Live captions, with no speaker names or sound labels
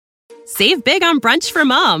Save big on brunch for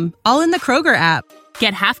mom, all in the Kroger app.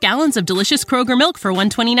 Get half gallons of delicious Kroger milk for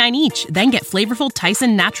 $1.29 each. Then get flavorful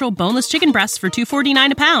Tyson natural boneless chicken breasts for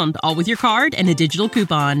 $2.49 a pound, all with your card and a digital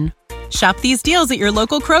coupon. Shop these deals at your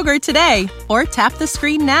local Kroger today, or tap the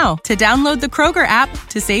screen now to download the Kroger app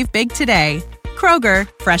to save big today. Kroger,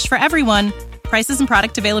 fresh for everyone. Prices and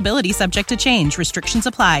product availability subject to change. Restrictions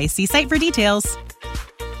apply. See site for details.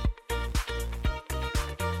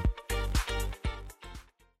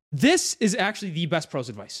 This is actually the best pros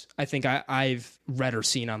advice I think I've read or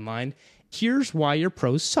seen online. Here's why your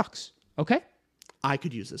prose sucks, okay? I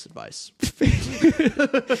could use this advice.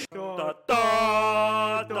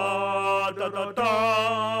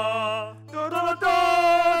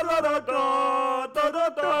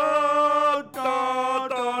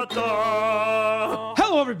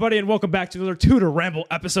 Hello, everybody, and welcome back to another Tutor Ramble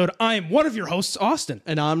episode. I am one of your hosts, Austin.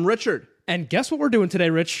 And I'm Richard. And guess what we're doing today,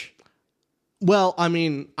 Rich? Well, I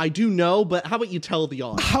mean, I do know, but how about you tell the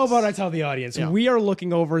audience? How about I tell the audience? Yeah. We are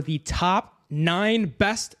looking over the top 9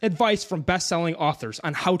 best advice from best-selling authors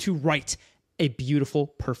on how to write a beautiful,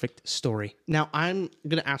 perfect story. Now, I'm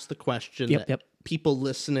going to ask the question that people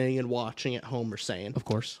listening and watching at home are saying. Of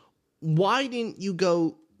course. Why didn't you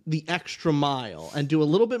go the extra mile and do a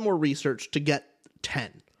little bit more research to get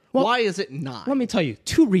 10? Well, why is it 9? Let me tell you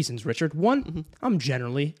 2 reasons, Richard. One, I'm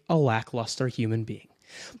generally a lackluster human being.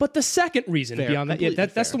 But the second reason beyond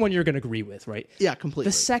that, that's the one you're going to agree with, right? Yeah, completely.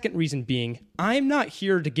 The second reason being, I'm not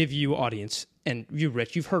here to give you audience, and you,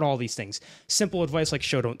 Rich, you've heard all these things. Simple advice like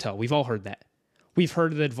show, don't tell. We've all heard that. We've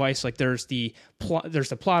heard the advice like there's the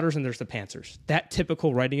plotters and there's the pantsers. That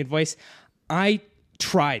typical writing advice. I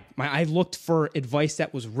tried. I looked for advice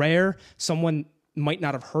that was rare. Someone might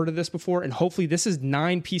not have heard of this before, and hopefully this is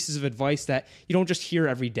 9 pieces of advice that you don't just hear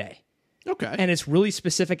every day. Okay. And it's really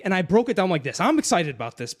specific. And I broke it down like this. I'm excited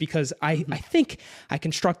about this because I think I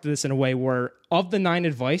constructed this in a way where of the 9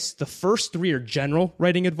 advice, the first 3 are general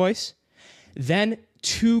writing advice. Then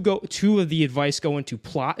 2 of the advice go into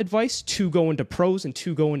plot advice, 2 go into prose, and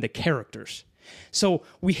 2 go into characters. So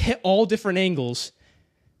we hit all different angles.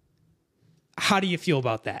 How do you feel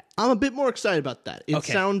about that? I'm a bit more excited about that. It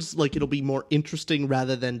sounds like it'll be more interesting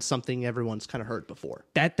rather than something everyone's kind of heard before.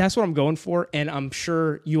 That's what I'm going for, and I'm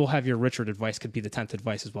sure you will have your Richard advice could be the 10th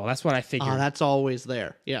advice as well. That's what I figured. That's always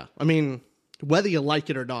there. Yeah. I mean, whether you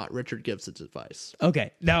like it or not, Richard gives its advice.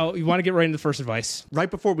 Okay. Now, you want to get right into the first advice?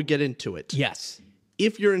 Right before we get into it. Yes.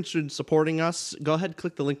 If you're interested in supporting us, go ahead and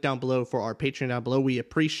click the link down below for our Patreon down below. We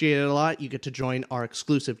appreciate it a lot. You get to join our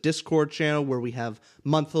exclusive Discord channel where we have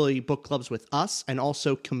monthly book clubs with us and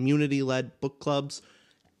also community-led book clubs.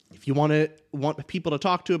 If you want people to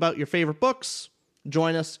talk to about your favorite books,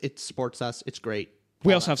 join us. It supports us. It's great.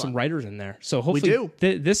 We also have some writers in there. So hopefully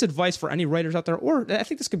this advice for any writers out there, or I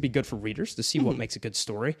think this could be good for readers to see what makes a good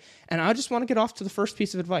story. And I just want to get off to the first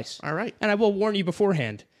piece of advice. All right. And I will warn you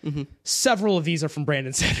beforehand, several of these are from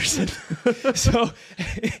Brandon Sanderson. So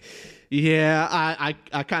yeah,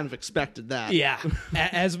 I kind of expected that. Yeah.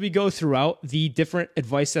 As we go throughout, the different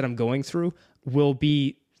advice that I'm going through will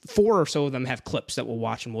be 4 or so of them have clips that we'll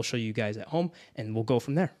watch and we'll show you guys at home, and we'll go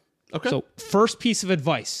from there. Okay. So first piece of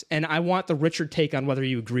advice, and I want the Richard take on whether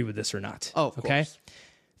you agree with this or not. Oh, of course.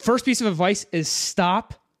 First piece of advice is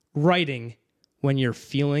stop writing when you're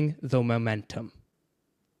feeling the momentum.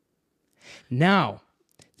 Now,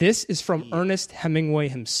 this is from Ernest Hemingway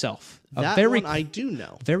himself. One I do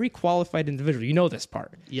know. Very qualified individual. You know this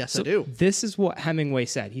part. Yes, I do. This is what Hemingway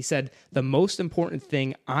said. He said, the most important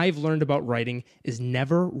thing I've learned about writing is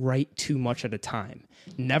never write too much at a time.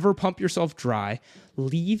 Never pump yourself dry.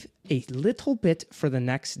 Leave a little bit for the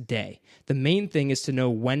next day. The main thing is to know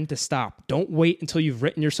when to stop. Don't wait until you've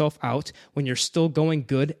written yourself out when you're still going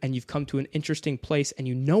good and you've come to an interesting place and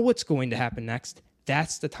you know what's going to happen next.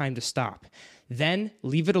 That's the time to stop. Then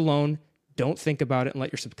leave it alone. Don't think about it and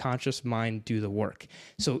let your subconscious mind do the work.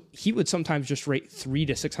 So he would sometimes just write 300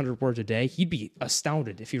 to 600 words a day. He'd be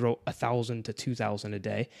astounded if he wrote 1,000 to 2,000 a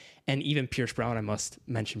day. And even Pierce Brown, I must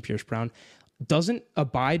mention Pierce Brown, doesn't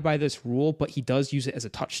abide by this rule, but he does use it as a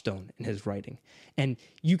touchstone in his writing. And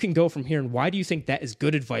you can go from here. And why do you think that is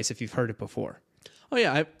good advice if you've heard it before? Oh,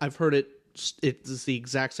 yeah, I've heard it. It's the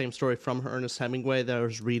exact same story from Ernest Hemingway that I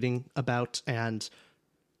was reading about, and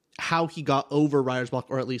how he got over writer's block,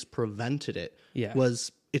 or at least prevented it,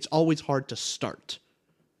 was it's always hard to start.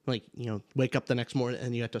 Like, wake up the next morning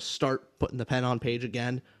and you have to start putting the pen on page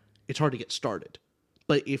again. It's hard to get started.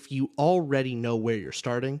 But if you already know where you're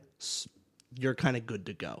starting, you're kind of good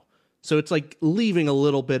to go. So it's like leaving a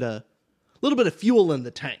little bit of fuel in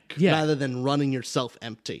the tank rather than running yourself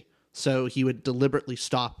empty. So he would deliberately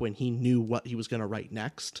stop when he knew what he was going to write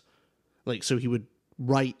next. Like, so he would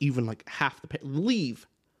write even like half the leave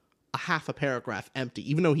a half a paragraph empty,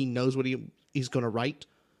 even though he knows what he's going to write.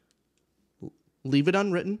 Leave it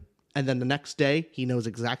unwritten, and then the next day he knows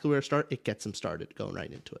exactly where to start. It gets him started going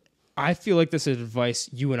right into it. I feel like this is advice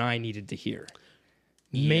you and I needed to hear,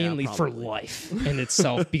 mainly for probably. Life in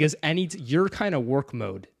itself, because your kind of work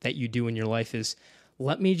mode that you do in your life is,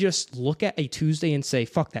 let me just look at a Tuesday and say,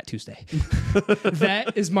 fuck that Tuesday.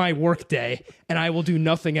 That is my work day, and I will do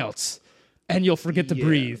nothing else. And you'll forget to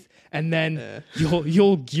breathe. And then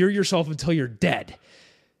you'll gear yourself until you're dead.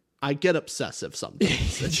 I get obsessive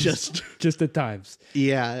sometimes. It's just at times.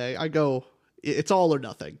 Yeah, I go, it's all or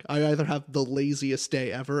nothing. I either have the laziest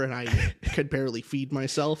day ever and I can barely feed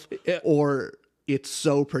myself, or it's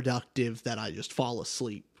so productive that I just fall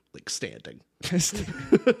asleep like standing.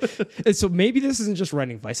 And so maybe this isn't just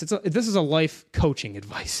writing advice. This is a life coaching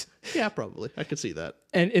advice. Yeah, probably. I could see that.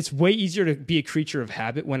 And it's way easier to be a creature of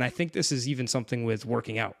habit when I think this is even something with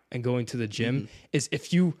working out and going to the gym is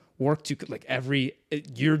if you work to like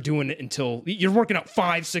you're doing it until you're working out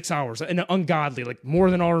 5-6 hours and ungodly, like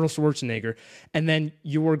more than Arnold Schwarzenegger. And then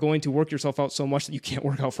you are going to work yourself out so much that you can't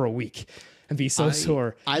work out for a week and be so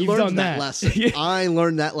sore. I learned that lesson. I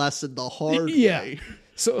learned that lesson the hard way.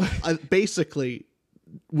 So basically,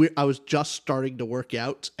 I was just starting to work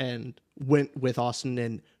out and went with Austin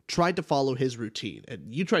and tried to follow his routine.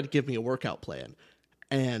 And you tried to give me a workout plan.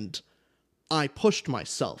 And I pushed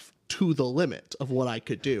myself to the limit of what I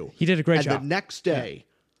could do. He did a great job. And the next day,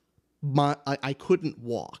 I couldn't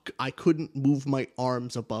walk. I couldn't move my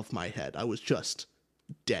arms above my head. I was just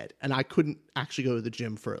dead. And I couldn't actually go to the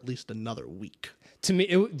gym for at least another week. To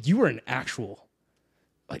me, you were in actual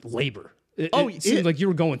like labor. It seemed like you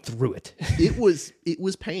were going through it. It was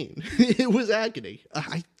pain. It was agony.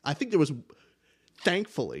 I think there was,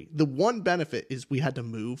 thankfully, the one benefit is we had to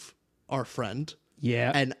move our friend.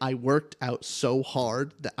 Yeah. And I worked out so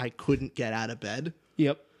hard that I couldn't get out of bed.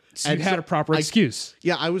 Yep. So you had a proper excuse.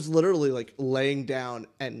 Yeah, I was literally like laying down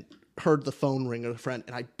and heard the phone ring of a friend,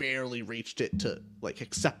 and I barely reached it to like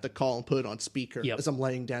accept the call and put it on speaker. As I'm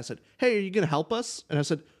laying down, I said, "Hey, are you going to help us?" And I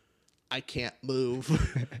said, I can't move.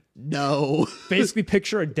 No. Basically,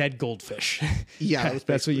 picture a dead goldfish. Yeah,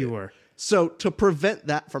 that's what you were. So to prevent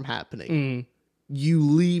that from happening, you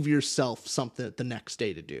leave yourself something the next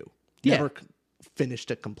day to do. Never finish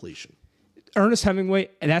to completion. Ernest Hemingway,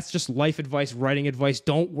 and that's just life advice, writing advice.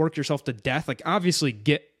 Don't work yourself to death. Like, obviously,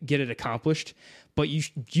 get it accomplished, but you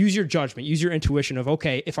use your judgment, use your intuition of,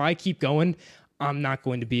 okay, if I keep going, I'm not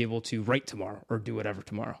going to be able to write tomorrow or do whatever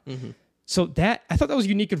tomorrow. So I thought that was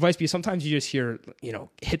unique advice, because sometimes you just hear,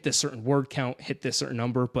 hit this certain word count, hit this certain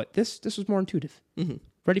number, but this was more intuitive.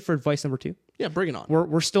 Ready for advice number 2? Yeah, bring it on.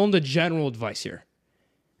 We're still in the general advice here.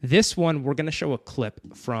 This one, we're going to show a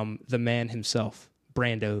clip from the man himself,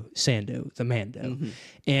 Brando Sando, the Mando.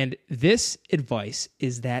 And this advice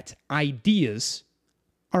is that ideas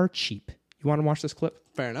are cheap. You want to watch this clip?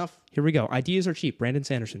 Fair enough. Here we go. Ideas are cheap. Brandon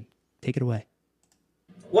Sanderson, take it away.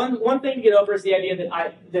 One thing to get over is the idea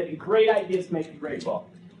that great ideas make a great book.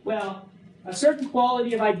 Well, a certain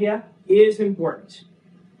quality of idea is important.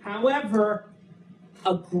 However,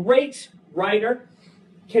 a great writer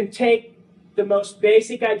can take the most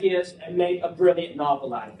basic ideas and make a brilliant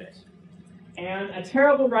novel out of it. And a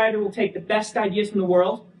terrible writer will take the best ideas from the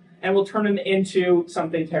world and will turn them into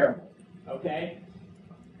something terrible. Okay?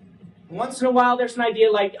 Once in a while, there's an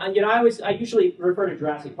idea like, I usually refer to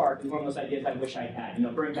Jurassic Park as one of those ideas I wish I had.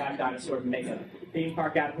 Bring back dinosaurs and make a theme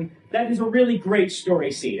park out of them. That is a really great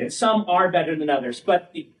story seed, and some are better than others.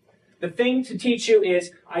 But the thing to teach you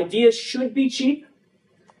is ideas should be cheap.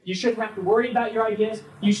 You shouldn't have to worry about your ideas.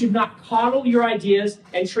 You should not coddle your ideas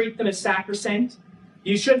and treat them as sacrosanct.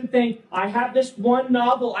 You shouldn't think, I have this one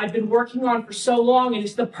novel I've been working on for so long, and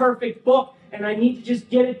it's the perfect book, and I need to just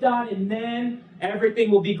get it done, and then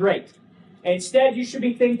everything will be great. Instead, you should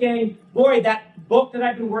be thinking, boy, that book that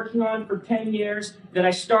I've been working on for 10 years, that I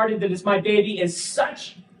started, that is my baby, is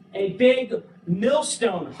such a big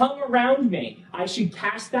millstone hung around me. I should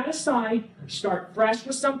cast that aside, start fresh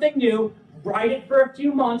with something new, write it for a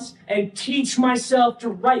few months, and teach myself to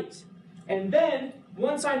write. And then,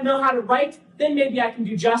 once I know how to write, then maybe I can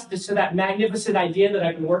do justice to that magnificent idea that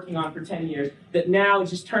I've been working on for 10 years, that now is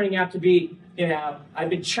just turning out to be, I've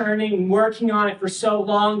been churning, working on it for so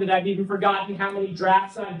long that I've even forgotten how many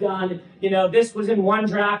drafts I've done. This was in one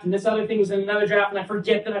draft, and this other thing was in another draft, and I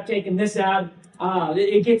forget that I've taken this out.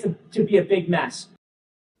 It gets to be a big mess.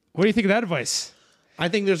 What do you think of that advice? I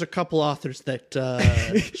think there's a couple authors that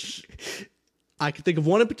I could think of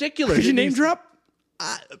one in particular. Could you name drop?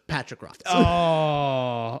 Patrick Rothfuss.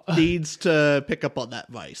 Oh. Needs to pick up on that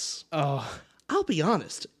advice. Oh. I'll be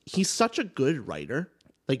honest, he's such a good writer.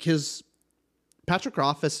 Like Patrick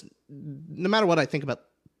Rothfuss, no matter what I think about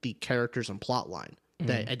the characters and plot line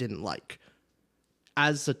that I didn't like,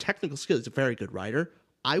 as a technical skill, he's a very good writer.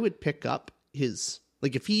 I would pick up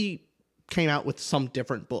if he came out with some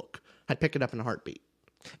different book, I'd pick it up in a heartbeat.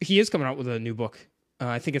 He is coming out with a new book.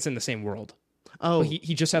 I think it's in the same world. Oh. But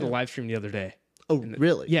he just had a live stream the other day. Oh,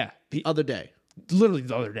 really? Yeah. The other day. Literally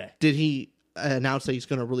the other day. Did he announce that he's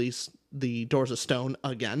going to release the Doors of Stone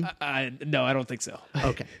again? No, I don't think so.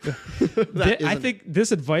 Okay. I think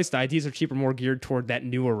this advice, the ideas are cheaper, more geared toward that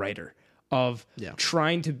newer writer of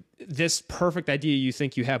trying to, this perfect idea you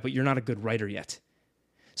think you have, but you're not a good writer yet.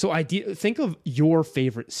 So think of your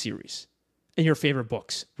favorite series and your favorite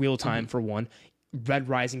books. Wheel of Time for one. Red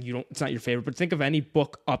Rising, it's not your favorite, but think of any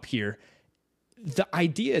book up here. The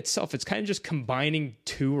idea itself, it's kind of just combining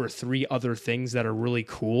 2 or 3 other things that are really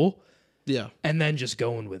cool. Yeah. And then just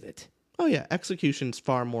going with it. Oh, yeah. Execution's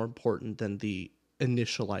far more important than the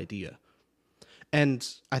initial idea. And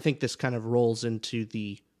I think this kind of rolls into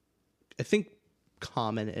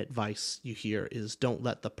common advice you hear is don't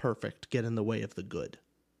let the perfect get in the way of the good.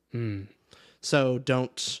 So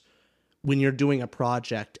when you're doing a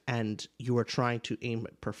project and you are trying to aim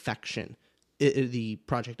at perfection, the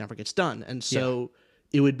project never gets done. And so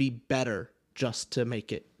it would be better just to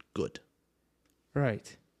make it good.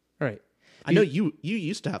 Right. I know you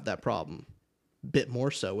used to have that problem a bit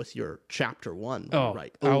more so with your chapter 1. Oh,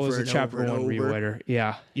 right. I was a chapter 1 rewriter.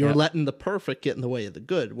 Yeah. You're letting the perfect get in the way of the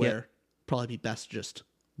good, where probably be best to just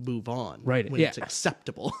move on when it's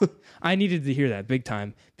acceptable. I needed to hear that big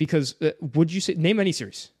time because would you say, name any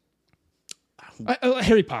series?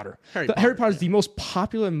 Harry Potter. Harry Potter is the most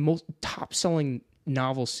popular and most top-selling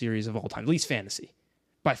novel series of all time, at least fantasy,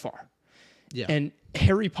 by far. Yeah. And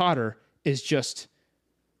Harry Potter is just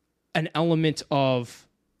an element of,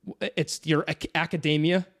 it's your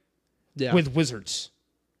academia with wizards.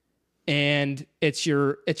 And it's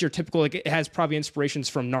your typical, like, it has probably inspirations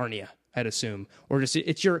from Narnia, I'd assume. Or just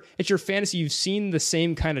it's your fantasy. You've seen the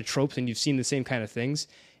same kind of tropes and you've seen the same kind of things.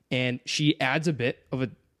 And she adds a bit of a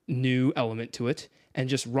new element to it and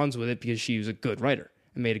just runs with it because she was a good writer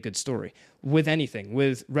and made a good story. With anything,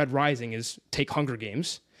 with Red Rising is take Hunger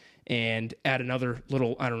Games and add another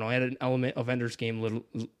little, add an element of Ender's Game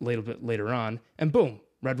little bit later on, and boom,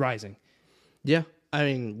 Red Rising. Yeah. I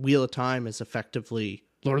mean, Wheel of Time is effectively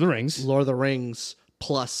Lord of the Rings,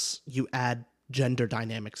 plus you add gender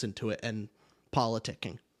dynamics into it and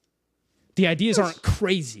politicking. The ideas aren't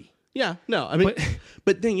crazy. Yeah, no. I mean,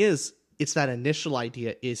 but thing is, it's that initial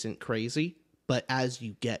idea isn't crazy, but as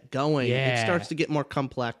you get going, it starts to get more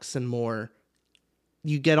complex and more,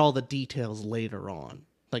 you get all the details later on.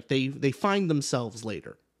 Like they find themselves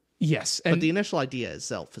later. Yes. But the initial idea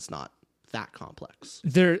itself is not that complex.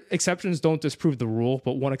 Their exceptions don't disprove the rule,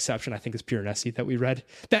 but one exception I think is Pure Nessie that we read.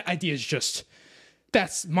 That idea is just,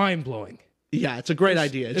 that's mind-blowing. Yeah, it's a great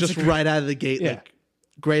idea. It's just right out of the gate, like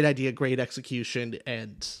great idea, great execution,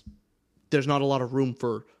 and there's not a lot of room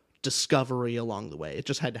for discovery along the way. It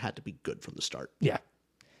just had to be good from the start. Yeah.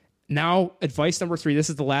 Now, advice number 3. This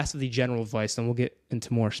is the last of the general advice, then we'll get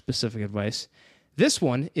into more specific advice. This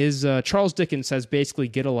one is Charles Dickens says basically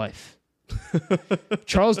get a life.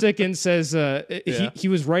 Charles Dickens says he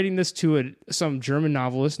was writing this to some German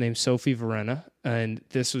novelist named Sophie Verena, and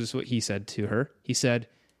this was what he said to her. He said,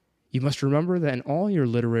 "You must remember that in all your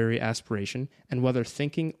literary aspiration, and whether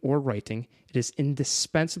thinking or writing, it is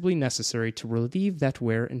indispensably necessary to relieve that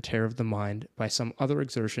wear and tear of the mind by some other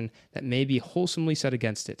exertion that may be wholesomely set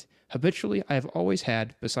against it. Habitually, I have always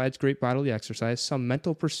had, besides great bodily exercise, some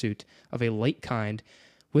mental pursuit of a light kind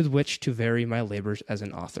with which to vary my labors as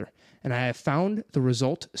an author. And I have found the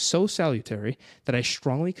result so salutary that I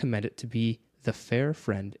strongly commend it to be the fair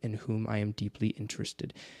friend in whom I am deeply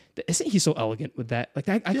interested." Isn't he so elegant with that? Like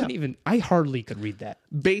I hardly could read that.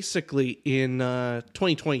 Basically, in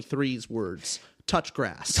 2023's words, touch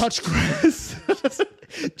grass. Touch grass.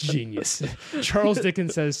 Genius. Charles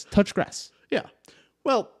Dickens says, touch grass. Yeah.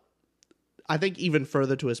 Well, I think even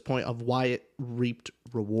further to his point of why it reaped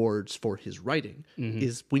rewards for his writing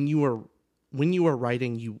is when you are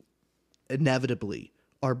writing, you inevitably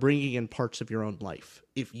are bringing in parts of your own life.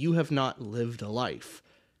 If you have not lived a life,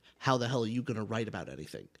 how the hell are you going to write about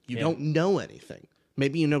anything? You don't know anything.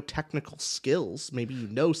 Maybe you know technical skills. Maybe you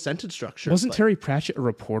know sentence structure. Wasn't Terry Pratchett a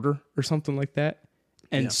reporter or something like that?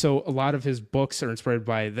 And so a lot of his books are inspired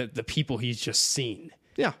by the people he's just seen.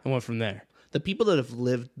 Yeah. And went from there. The people that have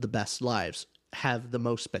lived the best lives have the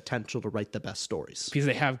most potential to write the best stories. Because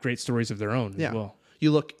they have great stories of their own as well.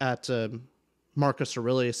 You look at Marcus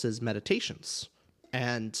Aurelius's Meditations,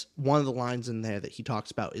 and one of the lines in there that he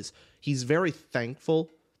talks about is he's very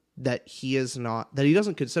thankful that he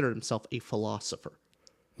doesn't consider himself a philosopher.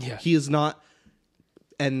 Yeah. He is not,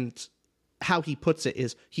 and how he puts it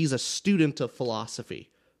is he's a student of philosophy,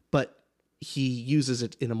 but he uses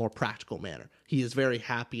it in a more practical manner. He is very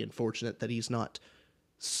happy and fortunate that he's not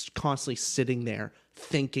constantly sitting there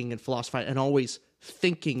thinking and philosophizing and always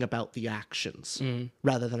thinking about the actions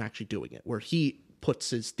rather than actually doing it, where he puts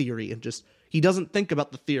his theory and he doesn't think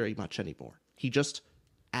about the theory much anymore. He just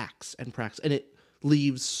acts and practices, and it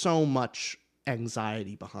leaves so much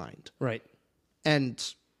anxiety behind. Right. And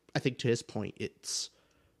I think to his point, it's,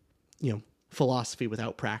 philosophy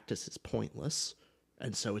without practice is pointless.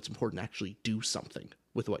 And so it's important to actually do something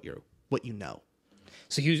with what you know.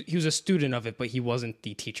 So he was a student of it, but he wasn't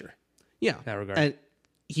the teacher. Yeah. In that regard. And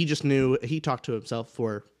he just knew, he talked to himself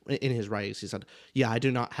in his writings, he said, yeah, I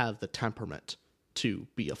do not have the temperament to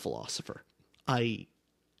be a philosopher.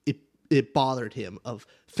 It bothered him of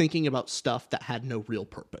thinking about stuff that had no real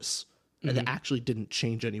purpose and that actually didn't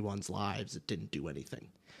change anyone's lives. It didn't do anything.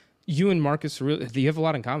 You and Marcus, you have a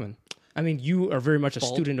lot in common. I mean, you are very much a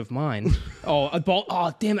student of mine. A bald.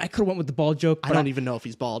 Oh, damn! I could have went with the bald joke. I don't even know if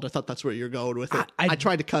he's bald. I thought that's where you're going with it. I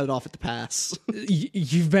tried to cut it off at the pass.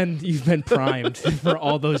 You've been primed for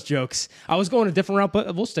all those jokes. I was going a different route,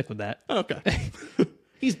 but we'll stick with that. Okay.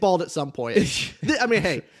 He's bald at some point. I mean,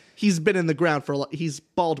 hey, he's been in the ground for a lot. He's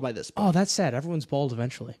bald by this point. Oh, that's sad. Everyone's bald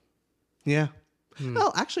eventually. Yeah.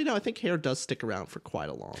 Well, actually, no. I think hair does stick around for quite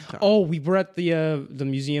a long time. Oh, we were at the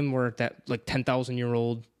museum where that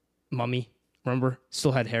 10,000-year-old mummy, remember,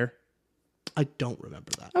 still had hair. I don't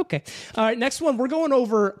remember that. Okay. All right, next one. We're going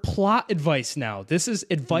over plot advice now. This is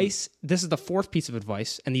advice. This is the fourth piece of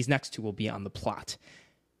advice, and these next two will be on the plot.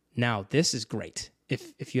 Now, this is great.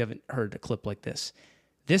 If you haven't heard a clip like this.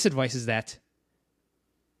 This advice is that,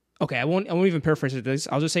 okay, I won't even paraphrase it.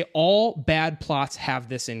 I'll just say all bad plots have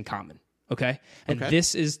this in common. Okay? And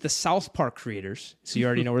this is the South Park creators. So you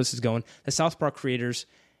already know where this is going. The South Park creators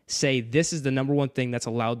say this is the number one thing that's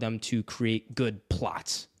allowed them to create good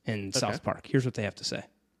plots in South Park. Here's what they have to say.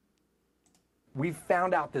 We've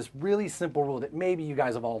found out this really simple rule that maybe you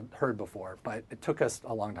guys have all heard before, but it took us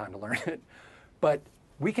a long time to learn it. But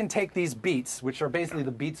we can take these beats, which are basically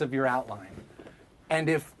the beats of your outline, and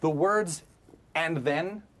if the words "and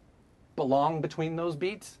then" belong between those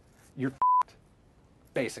beats, you're f***ed,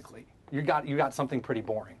 basically. You got something pretty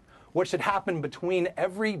boring. What should happen between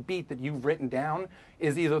every beat that you've written down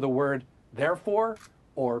is either the word therefore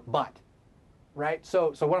or but, right?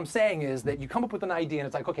 So what I'm saying is that you come up with an idea and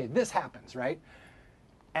it's like, okay, this happens, right?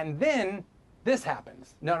 And then this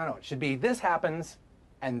happens. No. It should be this happens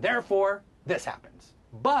and therefore this happens.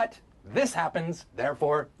 But this happens,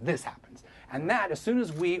 therefore this happens. And that, as soon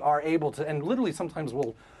as we are able to, and literally sometimes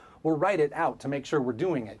we'll write it out to make sure we're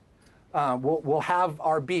doing it. We'll have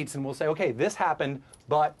our beats and we'll say, okay, this happened,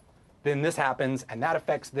 but then this happens, and that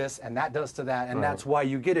affects this, and that does to that, and that's why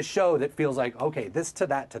you get a show that feels like, okay, this to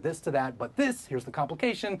that, to this to that, but this, here's the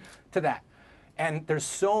complication, to that. And there's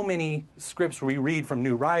so many scripts we read from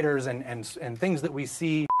new writers and things that we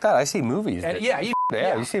see. God, I see movies. And,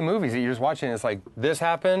 you see movies that you're just watching, and it's like, this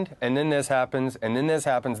happened, and then this happens, and then this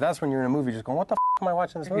happens. That's when you're in a movie just going, what the am I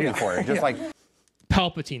watching this movie for? And just like...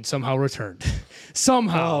 Palpatine somehow returned.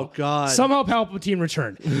 Somehow. Oh, God. Somehow Palpatine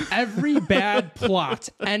returned. Every bad plot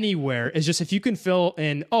anywhere is just, if you can fill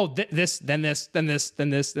in, this, then this, then this, then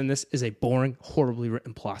this, then this, is a boring, horribly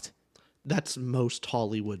written plot. That's most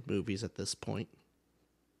Hollywood movies at this point.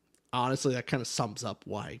 Honestly, that kind of sums up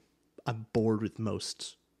why I'm bored with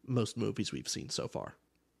most movies we've seen so far.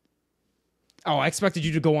 Oh, I expected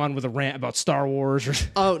you to go on with a rant about Star Wars.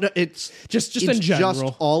 Oh, no, it's just in general.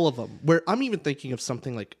 Just all of them. Where I'm even thinking of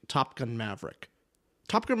something like Top Gun Maverick.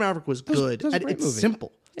 Top Gun Maverick was good. That was a great it's movie.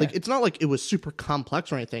 simple. Yeah. Like, it's not like it was super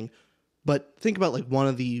complex or anything, but think about like one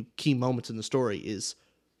of the key moments in the story is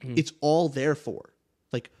it's all there for.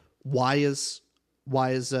 Like, why is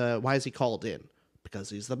he called in?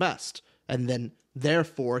 Because he's the best. And then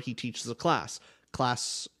therefore he teaches a class.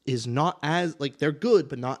 Class is not as, like, they're good,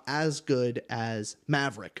 but not as good as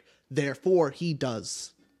Maverick. Therefore, he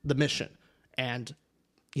does the mission. And,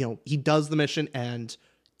 he does the mission and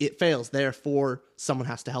it fails. Therefore, someone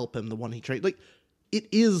has to help him, the one he trained. Like, it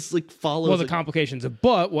is, like, follows... Well, the complications.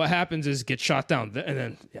 But what happens is get shot down. And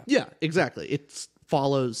then, Yeah, exactly. It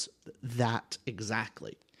follows that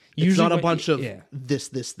exactly. It's Usually not a bunch of yeah.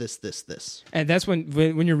 this. And that's when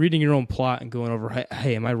you're reading your own plot and going over,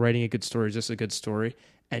 hey, am I writing a good story? Is this a good story?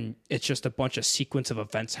 And it's just a bunch of sequence of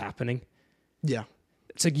events happening. Yeah.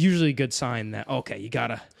 It's like usually a good sign that, okay, you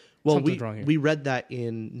gotta, something's wrong here. We read that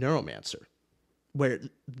in Neuromancer, where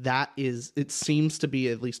it seems to be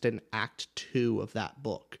at least in Act 2 of that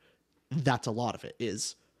book, that's a lot of it,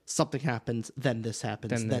 is something happens, then this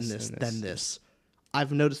happens, then this.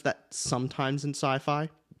 I've noticed that sometimes in sci-fi,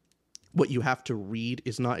 what you have to read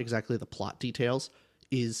is not exactly the plot details,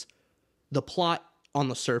 is the plot on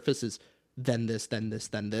the surface is then this, then this,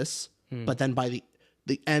 then this. But then by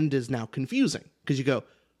the end is now confusing because you go,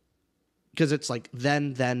 because it's like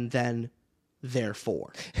then,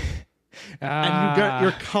 therefore. And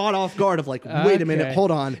you're caught off guard of like, wait a minute,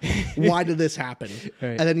 hold on. Why did this happen?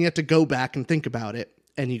 Right. And then you have to go back and think about it.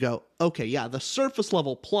 And you go, okay, yeah, the surface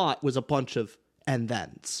level plot was a bunch of and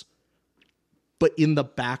thens. But in the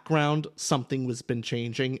background, something was been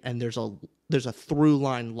changing, and there's a through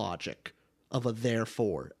line logic of a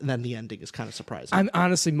therefore, and then the ending is kind of surprising. I'm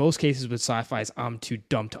honestly, most cases with sci-fi, I'm too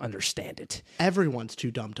dumb to understand it. Everyone's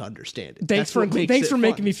too dumb to understand it. Thanks for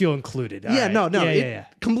making me feel included. Yeah, right. No,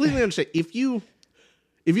 completely understand. If you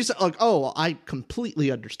say like, oh, I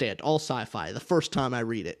completely understand all sci-fi the first time I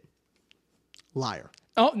read it, liar.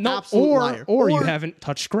 Oh no! Absolute liar. Or you haven't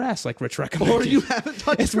touched grass like Rich recommended. Or you haven't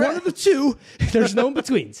touched it's grass. One of the two. There's no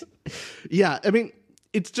in-betweens. Yeah, I mean,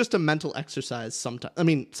 it's just a mental exercise sometimes. I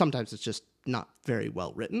mean, sometimes it's just not very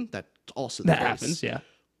well written. That's also the case. Happens, yeah.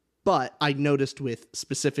 But I noticed with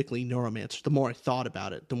specifically Neuromancer, the more I thought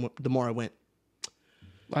about it, the more I went.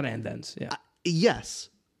 A lot of and-thens, yeah. Yes,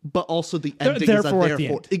 but also the ending is a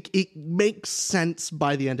therefore. It makes sense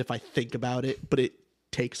by the end if I think about it, but it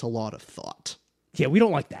takes a lot of thought. Yeah, we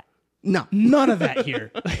don't like that. No. None of that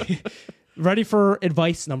here. Ready for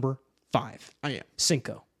advice number 5. I am.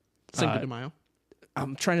 Cinco. Cinco de Mayo.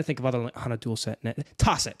 I'm trying to think of other on a dual set.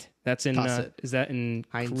 Toss it. That's in. Is that in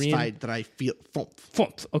Korean? I feel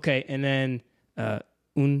Font. Okay, and then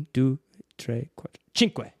un, deux, tres, quatre,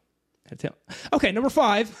 cinque. Okay, number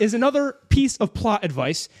 5 is another piece of plot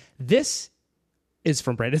advice. This is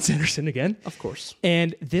from Brandon Sanderson again. Of course.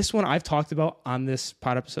 And this one I've talked about on this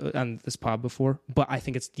pod before, but I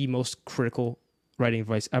think it's the most critical writing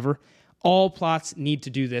advice ever. All plots need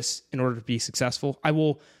to do this in order to be successful. I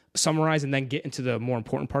will summarize and then get into the more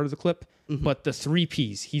important part of the clip. Mm-hmm. But the 3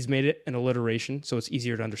 Ps, he's made it an alliteration, so it's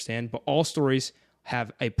easier to understand. But all stories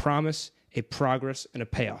have a promise, a progress, and a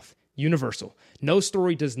payoff. Universal. No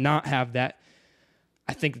story does not have that.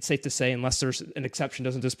 I think it's safe to say, unless there's an exception,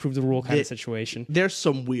 doesn't disprove the rule kind of situation. There's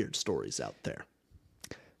some weird stories out there.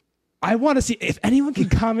 I want to see if anyone can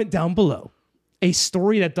comment down below a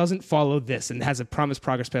story that doesn't follow this and has a promise,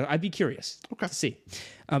 progress, payoff. I'd be curious to see.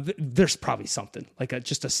 There's probably something like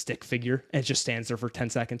just a stick figure and it just stands there for 10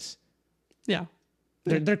 seconds. Yeah,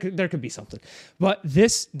 there could be something. But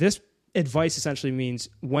this advice essentially means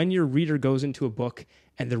when your reader goes into a book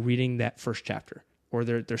and they're reading that first chapter, or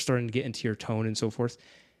they're starting to get into your tone and so forth,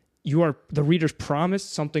 the reader's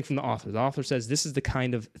promised something from the author. The author says, this is the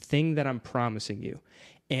kind of thing that I'm promising you.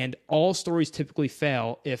 And all stories typically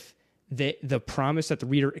fail if the promise that the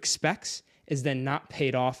reader expects is then not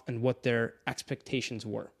paid off and what their expectations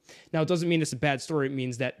were. Now, it doesn't mean it's a bad story. It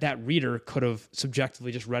means that reader could have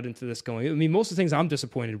subjectively just read into this going, I mean, most of the things I'm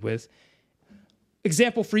disappointed with.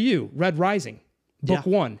 Example for you, Red Rising, book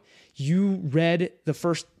 1. You read the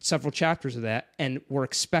first several chapters of that and were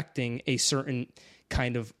expecting a certain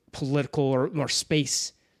kind of political or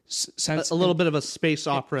space sense. A little bit of a space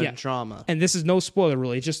opera and drama. And this is no spoiler,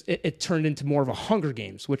 really. It turned into more of a Hunger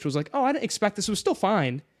Games, which was like, oh, I didn't expect this. It was still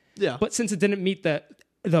fine. Yeah. But since it didn't meet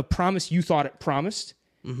the promise you thought it promised,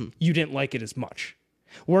 you didn't like it as much.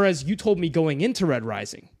 Whereas you told me going into Red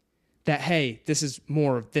Rising that, hey, this is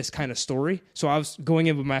more of this kind of story. So I was going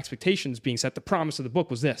in with my expectations being set. The promise of the book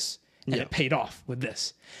was this, and it paid off with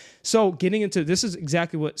this. So getting into this is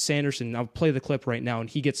exactly what Sanderson, I'll play the clip right now, and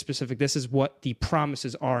he gets specific. This is what the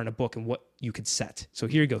promises are in a book and what you could set. So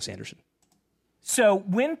here you go, Sanderson. So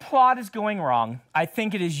when plot is going wrong, I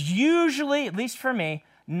think it is usually, at least for me,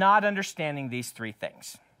 not understanding these 3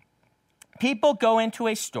 things. People go into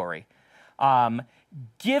a story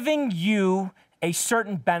giving you a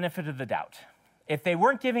certain benefit of the doubt. If they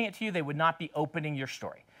weren't giving it to you, they would not be opening your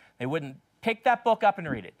story. They wouldn't pick that book up and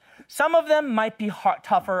read it. Some of them might be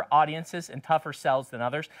tougher audiences and tougher sells than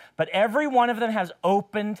others, but every one of them has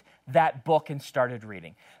opened that book and started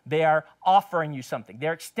reading. They are offering you something.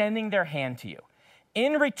 They're extending their hand to you.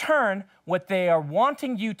 In return, what they are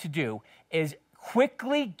wanting you to do is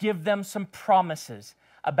quickly give them some promises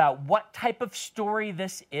about what type of story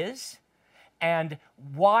this is and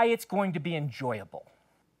why it's going to be enjoyable.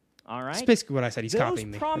 All right? That's basically what I said. He's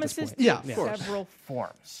copying me. Those promises take several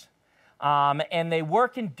forms. And they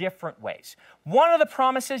work in different ways. One of the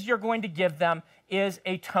promises you're going to give them is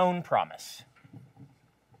a tone promise.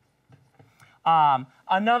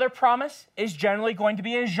 Another promise is generally going to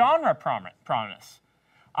be a genre promise.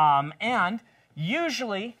 And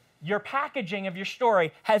usually your packaging of your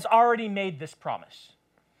story has already made this promise.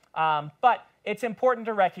 But it's important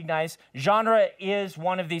to recognize genre is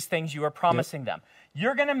one of these things you are promising them.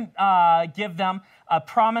 You're going to give them a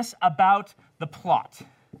promise about the plot,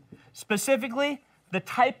 specifically the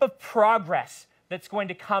type of progress that's going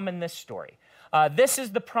to come in this story. This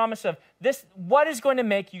is the promise of this. What is going to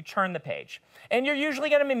make you turn the page? And you're usually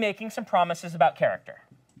going to be making some promises about character.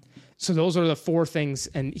 So those are the 4 things,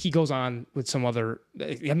 and he goes on with some other.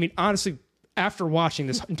 I mean, honestly, after watching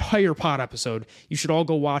this entire pod episode, you should all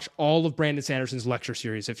go watch all of Brandon Sanderson's lecture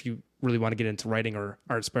series if you really want to get into writing or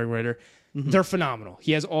are an aspiring writer. They're phenomenal.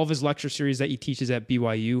 He has all of his lecture series that he teaches at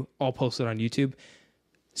BYU, all posted on YouTube.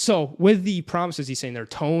 So with the promises he's saying there,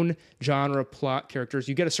 tone, genre, plot, characters,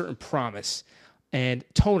 you get a certain promise. And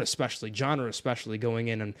tone especially, genre especially, going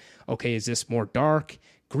in and, okay, is this more dark,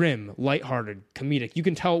 grim, lighthearted, comedic? You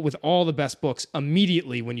can tell with all the best books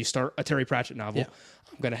immediately when you start a Terry Pratchett novel,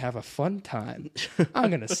 I'm going to have a fun time. I'm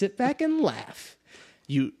going to sit back and laugh.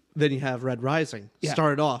 Then you have Red Rising.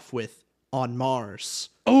 Started off with On Mars.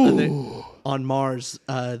 Oh! On Mars,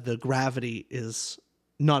 the gravity is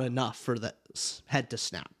not enough for the head to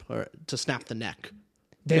snap, or to snap the neck.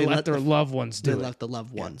 They let their loved ones do it. They let the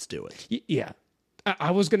loved ones do it. Yeah.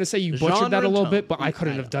 I was going to say you butchered that a little bit, but I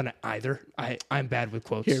couldn't have done it either. I'm bad with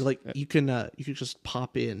quotes. Here, you can just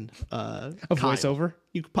pop in a voiceover.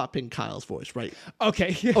 You can pop in Kyle's voice, right?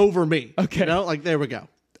 Okay. Over me. Okay. There we go.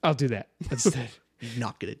 I'll do that instead. You're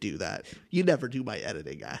not going to do that. You never do my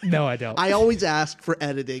editing, guy. No, I don't. I always ask for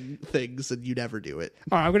editing things, and you never do it.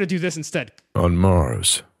 All right, I'm going to do this instead. On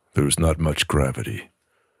Mars, there's not much gravity,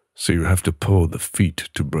 so you have to pull the feet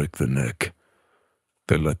to break the neck.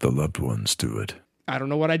 They let the loved ones do it. I don't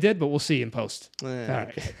know what I did, but we'll see in post. All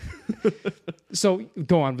right. So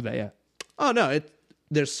go on with that, yeah. Oh, no.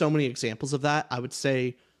 There's so many examples of that. I would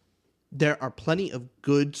say there are plenty of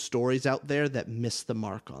good stories out there that miss the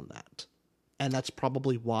mark on that. And that's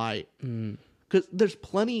probably why. Because there's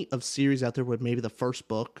plenty of series out there where maybe the first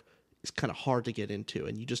book is kind of hard to get into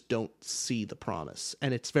and you just don't see the promise.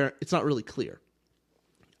 And it's not really clear.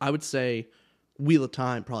 I would say Wheel of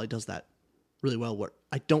Time probably does that really well, where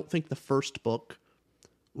I don't think the first book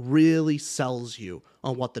really sells you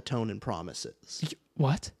on what the tone and promise is.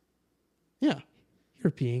 What? Yeah.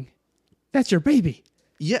 That's your baby.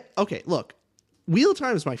 Yeah, okay, look. Wheel of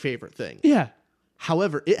Time is my favorite thing. Yeah.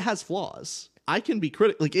 However, it has flaws. I can be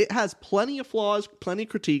critical. Like, it has plenty of flaws, plenty of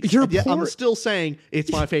critiques. I'm still saying it's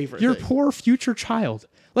my favorite Your thing. poor future child.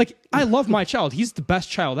 Like, I love my child. He's the best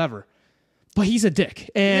child ever. But he's a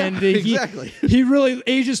dick. And exactly. He really,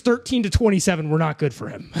 ages 13 to 27 were not good for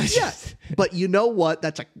him. Yeah. But you know what?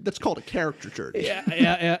 That's called a character journey.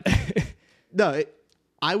 Yeah. No,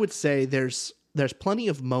 I would say there's plenty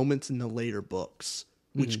of moments in the later books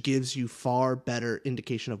which gives you far better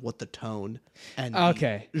indication of what the tone and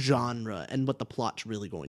the genre and what the plot's really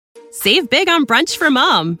going to be. Save big on brunch for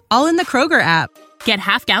mom, all in the Kroger app. Get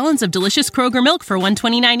half gallons of delicious Kroger milk for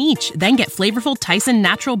 $1.29 each. Then get flavorful Tyson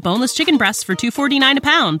natural boneless chicken breasts for $2.49 a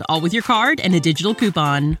pound, all with your card and a digital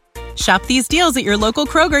coupon. Shop these deals at your local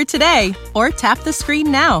Kroger today, or tap the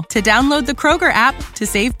screen now to download the Kroger app to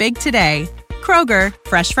save big today. Kroger,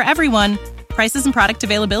 fresh for everyone. Prices and product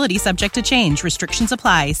availability subject to change. Restrictions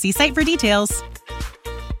apply. See site for details.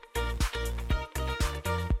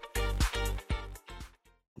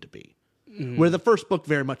 To be where the first book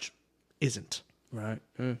very much isn't. Right.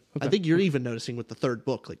 Okay. I think you're even noticing with the third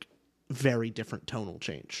book, like, very different tonal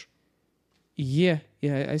change. Yeah,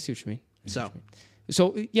 I see what you mean.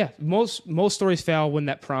 So yeah, most stories fail when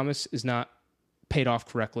that promise is not paid off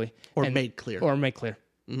correctly or made clear.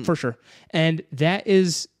 For sure. And that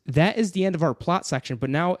is the end of our plot section. But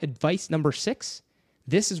now, advice number 6.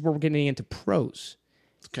 This is where we're getting into prose,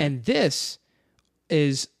 and this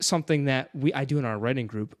is something that I do in our writing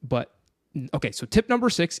group. But okay, so tip number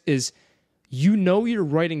 6 is, your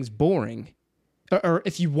writing's boring, or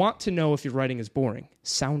if you want to know if your writing is boring,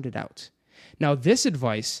 sound it out. Now, this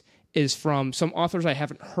advice is from some authors I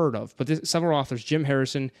haven't heard of, but several authors: Jim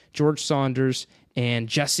Harrison, George Saunders, and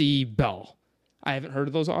Jesse Bell. I haven't heard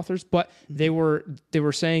of those authors, but they were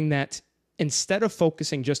saying that instead of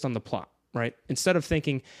focusing just on the plot, right? Instead of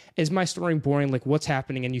thinking, is my story boring? Like, what's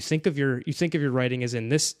happening? And you think of your writing as in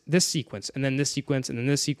this sequence, and then this sequence, and then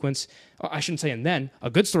this sequence. I shouldn't say and then. A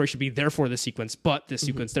good story should be therefore this sequence, but this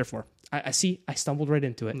sequence therefore. I stumbled right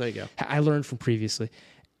into it. There you go. I learned from previously.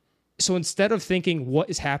 So instead of thinking what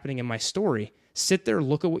is happening in my story, sit there,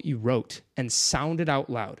 look at what you wrote, and sound it out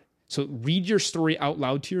loud. So read your story out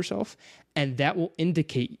loud to yourself, and that will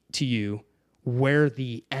indicate to you where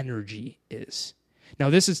the energy is. Now,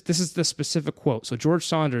 this is the specific quote. So George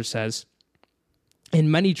Saunders says, In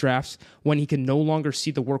many drafts, when he can no longer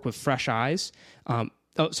see the work with fresh eyes,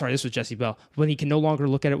 this was Jesse Bell. When he can no longer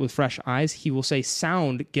look at it with fresh eyes, he will say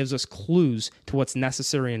sound gives us clues to what's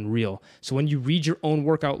necessary and real. So when you read your own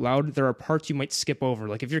work out loud, there are parts you might skip over.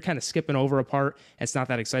 Like if you're kind of skipping over a part, it's not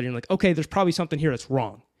that exciting. You're like, okay, there's probably something here that's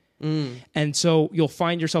wrong. And so you'll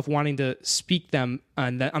find yourself wanting to speak them,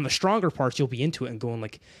 and on the stronger parts, you'll be into it and going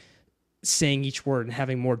like, saying each word and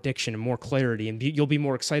having more diction and more clarity, and you'll be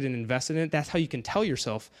more excited and invested in it. That's how you can tell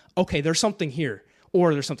yourself, okay, there's something here,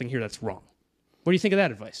 or there's something here that's wrong. What do you think of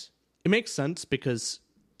that advice? It makes sense, because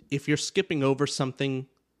if you're skipping over something,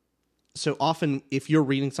 so often if you're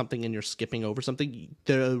reading something and you're skipping over something,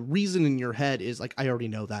 the reason in your head is like, I already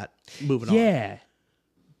know that, moving on. Yeah.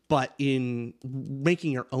 But in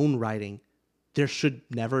making your own writing, there should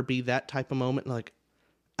never be that type of moment like,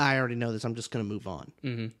 I already know this, I'm just going to move on.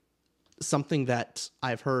 Mm-hmm. Something that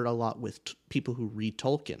I've heard a lot with people who read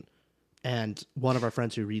Tolkien, and one of our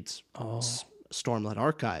friends who reads Stormlight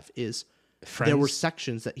Archive, is there were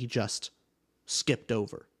sections that he just skipped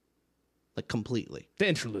over, like completely. The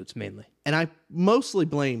interludes mainly. And I mostly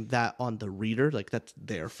blame that on the reader, like that's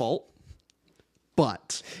their fault.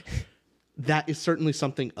 But that is certainly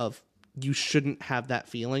something of, you shouldn't have that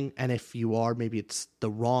feeling, and if you are, maybe it's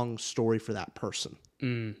the wrong story for that person.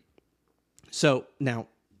 So now,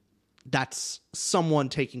 that's someone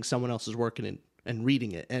taking someone else's work and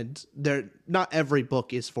reading it. And not every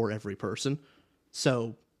book is for every person.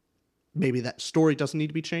 So maybe that story doesn't need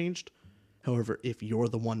to be changed. However, if you're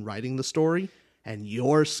the one writing the story and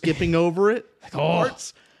you're skipping over it,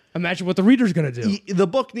 parts, imagine what the reader's going to do. The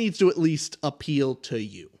book needs to at least appeal to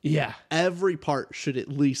you. Yeah. Every part should at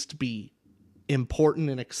least be important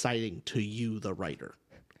and exciting to you, the writer.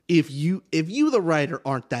 If you, the writer,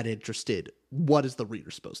 aren't that interested, what is the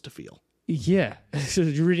reader supposed to feel? Yeah. So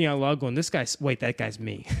you're reading out loud going, that guy's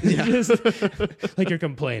me. Yeah. Like you're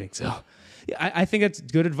complaining. So I think that's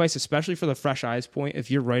good advice, especially for the fresh eyes point.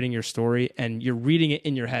 If you're writing your story and you're reading it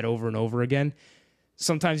in your head over and over again,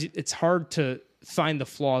 sometimes it's hard to find the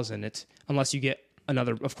flaws in it unless you get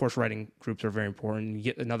another, of course, writing groups are very important. You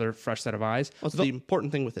get another fresh set of eyes. Well, it's the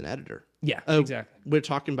important thing with an editor. Yeah, exactly. We're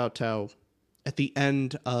talking about how at the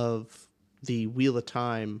end of the Wheel of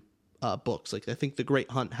Time books, like I think The Great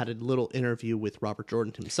Hunt had a little interview with Robert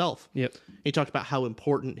Jordan himself. Yep. He talked about how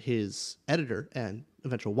important his editor and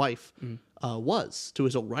eventual wife was to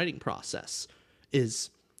his whole writing process. Is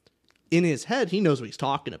in his head, he knows what he's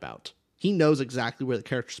talking about. He knows exactly where the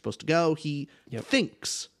character's supposed to go. He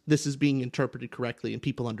thinks this is being interpreted correctly and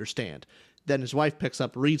people understand. Then his wife picks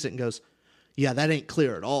up, reads it, and goes, yeah, that ain't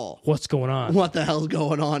clear at all. What's going on? What the hell's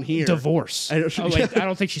going on here? Divorce. I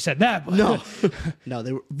don't think she said that. But. No. No,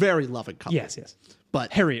 they were very loving couple. Yes.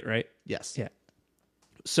 But Harriet, right? Yes. Yeah.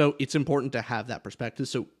 So it's important to have that perspective.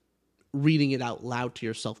 So reading it out loud to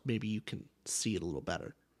yourself, maybe you can see it a little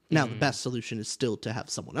better. Now, the best solution is still to have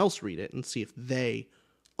someone else read it and see if they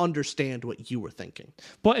understand what you were thinking.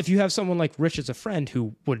 But if you have someone like Rich as a friend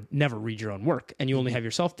who would never read your own work and you only have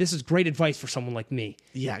yourself, this is great advice for someone like me.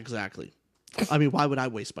 Yeah, exactly. I mean, why would I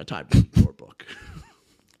waste my time reading your book?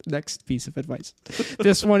 Next piece of advice.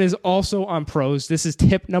 This one is also on prose. This is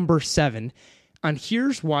tip number 7 on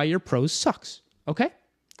here's why your prose sucks. Okay?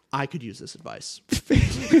 I could use this advice.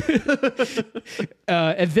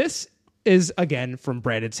 And this is, again, from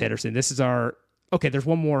Brandon Sanderson. This is our... Okay, there's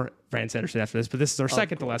one more Brandon Sanderson after this, but this is our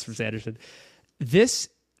second to last from Sanderson. This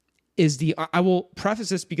is the... I will preface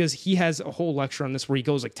this because he has a whole lecture on this where he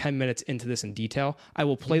goes like 10 minutes into this in detail. I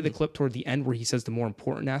will play the clip toward the end where he says the more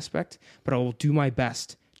important aspect, but I will do my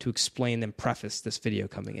best to explain and preface this video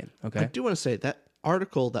coming in. Okay. I do want to say that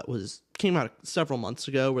article that came out several months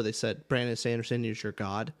ago where they said Brandon Sanderson is your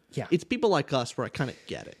god. Yeah. It's people like us where I kind of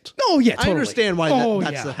get it. Oh, yeah, totally. I understand why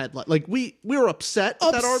that's the headline. Like, we were upset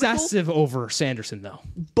at that article. Obsessive over Sanderson, though.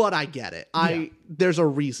 But I get it. There's a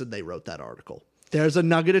reason they wrote that article. There's a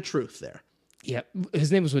nugget of truth there. Yeah.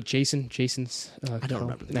 His name was what, Jason? Jason's... I don't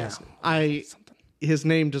remember the name. His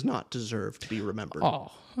name does not deserve to be remembered.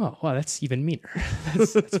 Oh, wow, that's even meaner.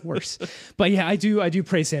 That's worse. But yeah, I do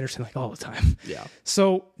praise Sanderson like all the time. Yeah.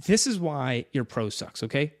 So this is why your prose sucks,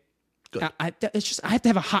 okay? Good. I have to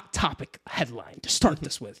have a hot topic headline to start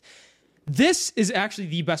this with. This is actually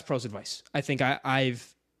the best prose advice I think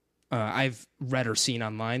I've read or seen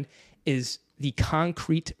online is the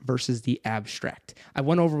concrete versus the abstract. I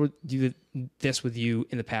went over this with you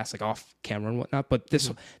in the past, like off camera and whatnot, but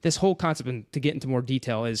this whole concept, and to get into more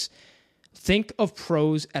detail, is think of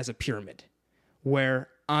prose as a pyramid, where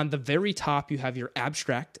On the very top, you have your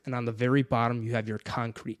abstract, and on the very bottom, you have your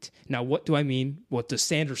concrete. Now, what do I mean? What does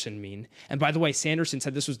Sanderson mean? And by the way, Sanderson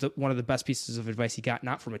said this was one of the best pieces of advice he got,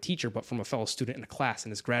 not from a teacher, but from a fellow student in a class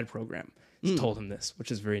in his grad program. He told him this, which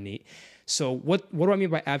is very neat. So what do I mean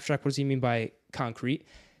by abstract? What does he mean by concrete?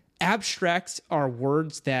 Abstracts are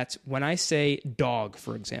words that when I say dog,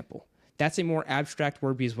 for example, that's a more abstract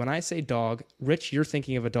word because when I say dog, Rich, you're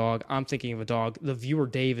thinking of a dog. I'm thinking of a dog. The viewer,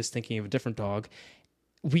 Dave, is thinking of a different dog.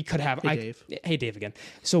 We could have Dave. Hey Dave again.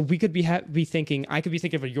 So we could be thinking. I could be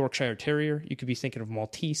thinking of a Yorkshire Terrier. You could be thinking of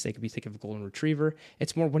Maltese. They could be thinking of a Golden Retriever.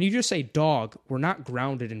 It's more when you just say dog, we're not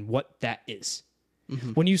grounded in what that is.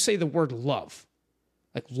 Mm-hmm. When you say the word love,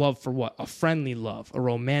 like love for what? A friendly love, a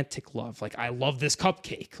romantic love. Like I love this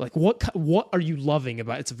cupcake. Like what are you loving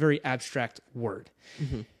about? It's a very abstract word.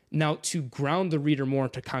 Mm-hmm. Now, to ground the reader more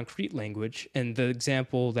into concrete language, and the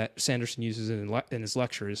example that Sanderson uses in his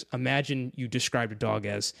lectures, imagine you described a dog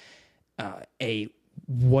as a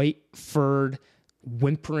white-furred,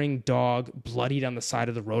 whimpering dog bloodied on the side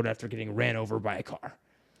of the road after getting ran over by a car.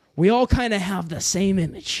 We all kind of have the same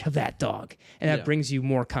image of that dog, and that brings you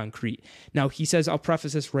more concrete. Now, he says, I'll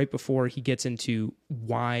preface this right before he gets into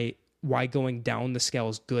why going down the scale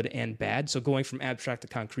is good and bad. So going from abstract to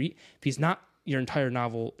concrete, because your entire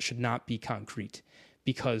novel should not be concrete,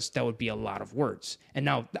 because that would be a lot of words. And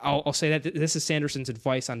now I'll say that this is Sanderson's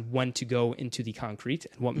advice on when to go into the concrete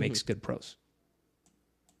and what makes good prose.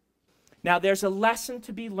 Now, there's a lesson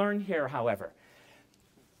to be learned here, however.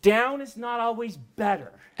 Down is not always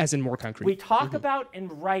better. As in more concrete. We talk about in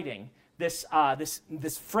writing this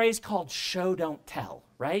phrase called show, don't tell,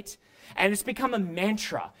 right? And it's become a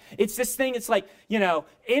mantra. It's this thing, it's like,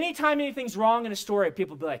 anytime anything's wrong in a story,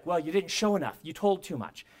 people be like, well, you didn't show enough. You told too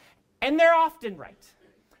much. And they're often right.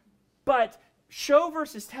 But show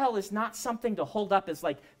versus tell is not something to hold up as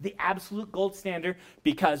like the absolute gold standard,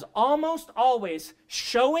 because almost always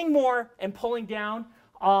showing more and pulling down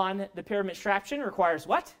on the pyramid abstraction requires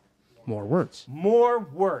what? More words. More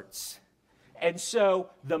words. And so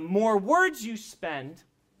the more words you spend,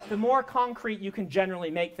 the more concrete you can generally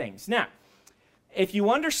make things. Now, if you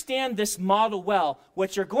understand this model well,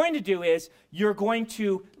 what you're going to do is you're going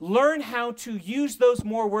to learn how to use those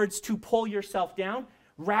more words to pull yourself down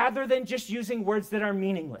rather than just using words that are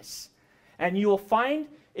meaningless. And you will find,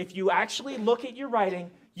 if you actually look at your writing,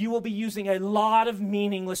 you will be using a lot of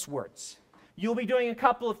meaningless words. You'll be doing a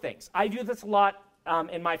couple of things. I do this a lot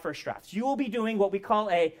in my first drafts. You will be doing what we call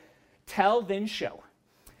a tell, then show.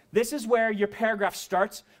 This is where your paragraph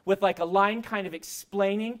starts with like a line kind of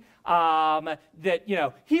explaining that,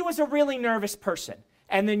 he was a really nervous person.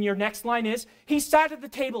 And then your next line is, he sat at the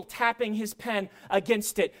table tapping his pen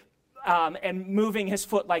against it and moving his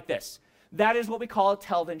foot like this. That is what we call a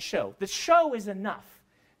tell, then show. The show is enough.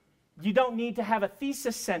 You don't need to have a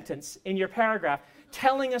thesis sentence in your paragraph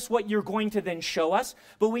telling us what you're going to then show us,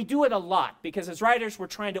 but we do it a lot because as writers, we're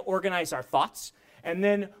trying to organize our thoughts. And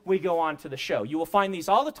then we go on to the show. You will find these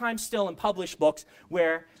all the time still in published books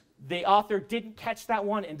where the author didn't catch that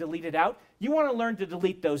one and delete it out. You want to learn to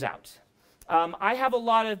delete those out. I have a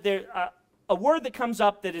lot of a word that comes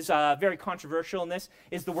up that is very controversial in this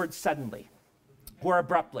is the word suddenly or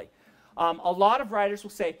abruptly. A lot of writers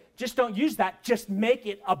will say, just don't use that, just make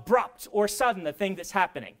it abrupt or sudden, the thing that's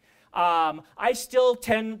happening. I still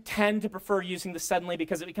tend to prefer using the suddenly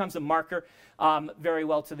because it becomes a marker very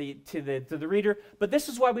well to the reader. But this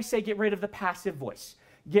is why we say get rid of the passive voice.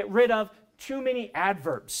 Get rid of too many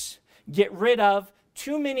adverbs. Get rid of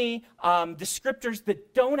too many descriptors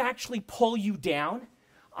that don't actually pull you down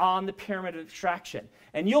on the pyramid of abstraction.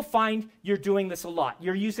 And you'll find you're doing this a lot.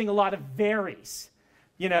 You're using a lot of veries.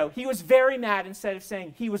 He was very mad instead of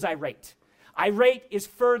saying he was irate. Irate is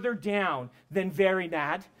further down than very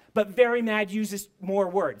mad. But very mad uses more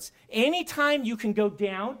words. Anytime you can go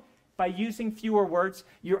down by using fewer words,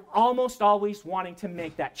 you're almost always wanting to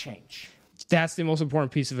make that change. That's the most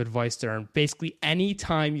important piece of advice there. And basically, any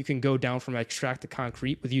time you can go down from abstract to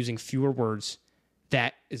concrete with using fewer words,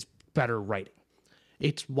 that is better writing.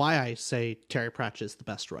 It's why I say Terry Pratchett is the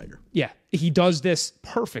best writer. Yeah, he does this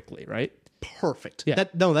perfectly, right? Perfect. Yeah.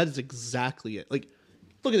 That is exactly it. Like,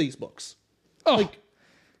 look at these books. Oh, like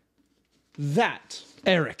that.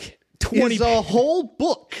 Eric, 20 is a whole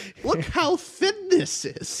book. Look how thin this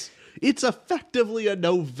is. It's effectively a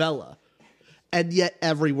novella. And yet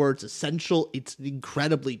every word's essential. It's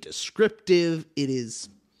incredibly descriptive. It is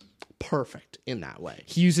perfect in that way.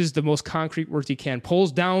 He uses the most concrete words he can,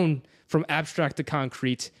 pulls down from abstract to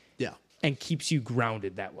concrete, and keeps you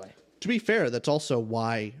grounded that way. To be fair, that's also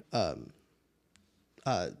why, God,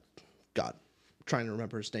 I'm trying to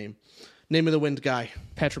remember his name. Name of the Wind guy.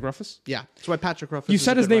 Patrick Ruffus? Yeah. That's why Patrick Ruffus You is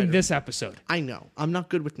said a his good name writer. this episode. I know. I'm not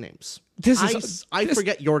good with names. I This-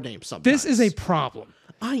 forget your name sometimes. This is a problem.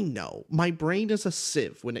 I know. My brain is a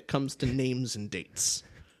sieve when it comes to names and dates.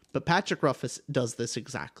 But Patrick Ruffus does this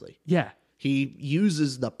exactly. Yeah. He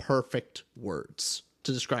uses the perfect words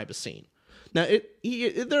to describe a scene. Now,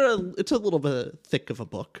 it's a little bit thick of a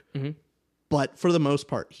book, but for the most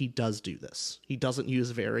part, he does do this. He doesn't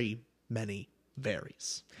use very many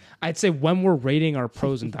varies. I'd say when we're rating our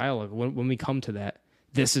prose and dialogue, when we come to that,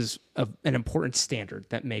 this is an important standard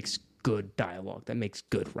that makes good dialogue, that makes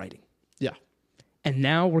good writing. Yeah. And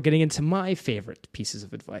now we're getting into my favorite pieces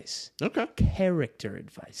of advice. Okay. Character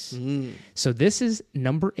advice. So this is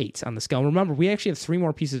number 8 on the scale. Remember, we actually have 3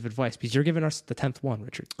 more pieces of advice because you're giving us the 10th one,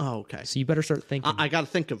 Richard. Oh, okay. So you better start thinking. I got to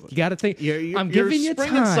think of it. You got to think. You're giving you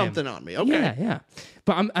springing time. something on me. Okay. Yeah.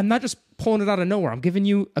 But I'm not just pulling it out of nowhere. I'm giving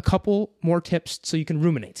you a couple more tips so you can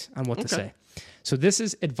ruminate on what to say. So this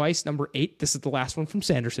is advice number 8. This is the last one from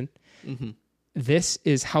Sanderson. This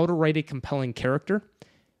is how to write a compelling character.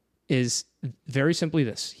 Is very simply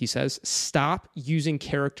this. He says, stop using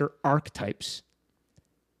character archetypes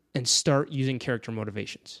and start using character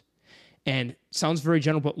motivations. And sounds very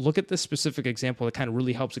general, but look at this specific example that kind of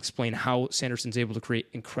really helps explain how Sanderson's able to create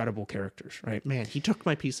incredible characters, right? Man, he took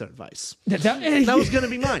my piece of advice. That was going to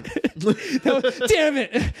be mine. Damn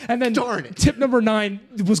it. And then Darn it. Tip number 9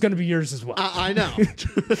 was going to be yours as well. I know.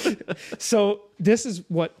 So this is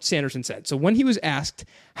what Sanderson said. So when he was asked,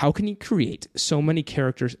 how can he create so many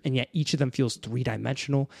characters and yet each of them feels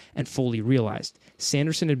 3-dimensional and fully realized?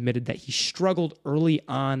 Sanderson admitted that he struggled early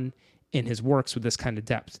on in his works with this kind of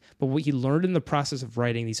depth. But what he learned in the process of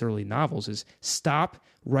writing these early novels is stop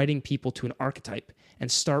writing people to an archetype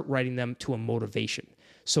and start writing them to a motivation.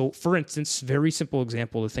 So, for instance, very simple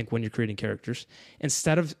example to think when you're creating characters,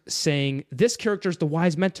 instead of saying, this character is the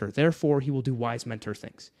wise mentor, therefore he will do wise mentor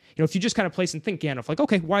things. You know, if you just kind of place and think Gandalf, like,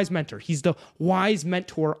 okay, wise mentor, he's the wise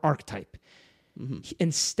mentor archetype.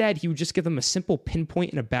 Instead, he would just give them a simple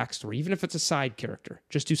pinpoint and a backstory, even if it's a side character.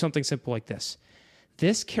 Just do something simple like this.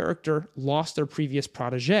 This character lost their previous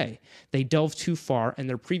protege. They delved too far, and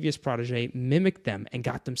their previous protege mimicked them and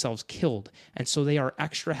got themselves killed. And so they are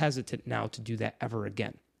extra hesitant now to do that ever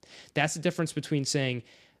again. That's the difference between saying,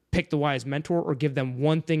 pick the wise mentor or give them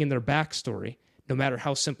one thing in their backstory, no matter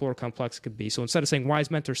how simple or complex it could be. So instead of saying wise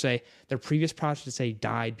mentor, say their previous protege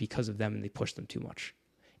died because of them and they pushed them too much.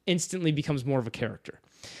 Instantly becomes more of a character.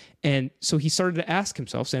 And so he started to ask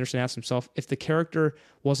himself, Sanderson asked himself, if the character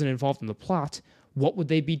wasn't involved in the plot, what would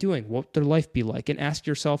they be doing? What would their life be like? And ask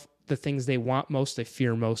yourself the things they want most, they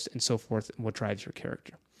fear most, and so forth, and what drives your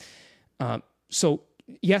character. So,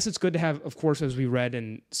 yes, it's good to have, of course, as we read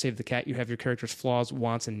in Save the Cat, you have your character's flaws,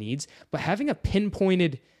 wants, and needs, but having a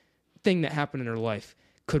pinpointed thing that happened in their life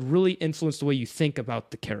could really influence the way you think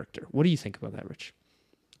about the character. What do you think about that, Rich?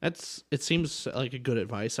 It seems like a good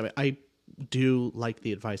advice. I mean, I do like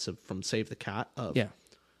the advice from Save the Cat of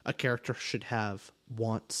a character should have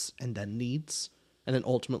wants and then needs. And then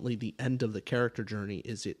ultimately the end of the character journey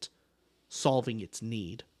is it solving its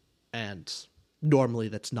need. And normally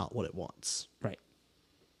that's not what it wants. Right.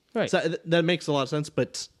 So that makes a lot of sense.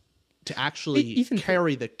 But to actually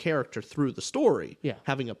carry the character through the story,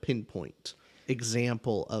 having a pinpoint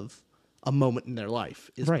example of a moment in their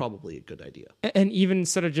life is probably a good idea. And even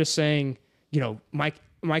instead of just saying, you know,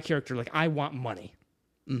 my character, like, I want money.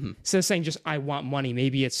 Instead of saying just, I want money,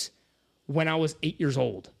 maybe it's when I was 8 years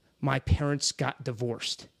old, my parents got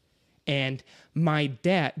divorced. And my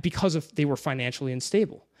dad, because of they were financially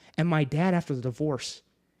unstable. And my dad, after the divorce,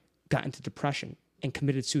 got into depression and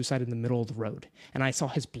committed suicide in the middle of the road. And I saw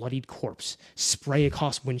his bloodied corpse spray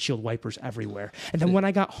across windshield wipers everywhere. And then when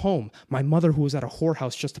I got home, my mother, who was at a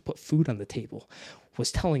whorehouse just to put food on the table,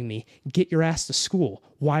 was telling me, get your ass to school.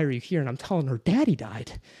 Why are you here? And I'm telling her, Daddy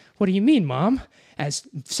died. What do you mean, Mom? As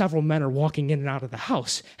several men are walking in and out of the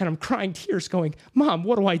house. And I'm crying tears going, Mom,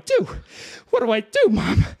 what do I do? What do I do,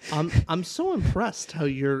 Mom? I'm so impressed how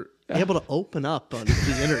you're able to open up on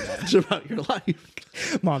the internet about your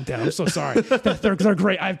life. Mom, Dad, I'm so sorry. They're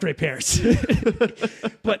great. I have great parents.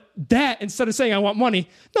 But that, instead of saying I want money,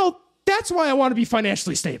 no, that's why I want to be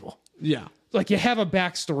financially stable. Yeah. Like, you have a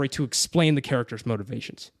backstory to explain the character's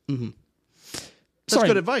motivations. That's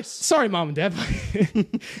good advice. Sorry, Mom and Dad.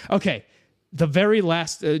 Okay. The very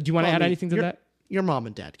last, do you want to add anything to that? Your mom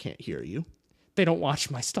and dad can't hear you. They don't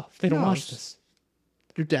watch my stuff. They don't watch this.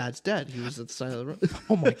 Your dad's dead. He was at the side of the road.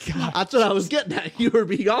 Oh my God. That's what I was getting at. You were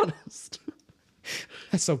being honest.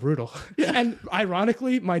 That's so brutal. Yeah. And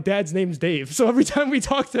ironically, my dad's name's Dave. So every time we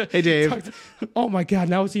talk to... Hey, Dave. oh my God,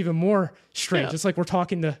 now it's even more strange. Yeah. It's like we're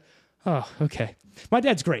talking to... Oh, okay. My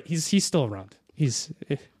dad's great. He's still around. I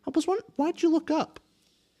was wondering, why'd you look up?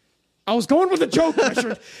 I was going with a joke,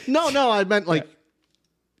 Richard. No, I meant like,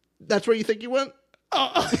 that's where you think you went?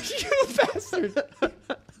 Oh, you bastard.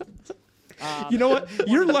 You know what?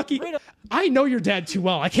 You're lucky. I know your dad too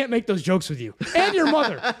well. I can't make those jokes with you. And your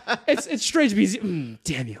mother. It's strange because,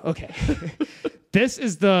 damn you. Okay. This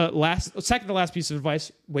is the second to last piece of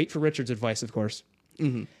advice. Wait for Richard's advice, of course.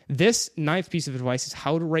 Mm-hmm. This 9th piece of advice is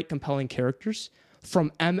how to write compelling characters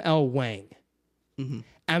from M.L. Wang. Mm-hmm.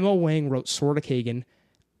 M.L. Wang wrote Sword of Kagan.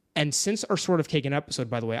 And since our Sword of Kagan episode,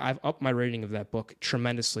 by the way, I've upped my rating of that book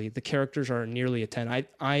tremendously. The characters are nearly a 10.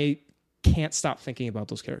 I can't stop thinking about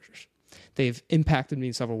those characters. They've impacted me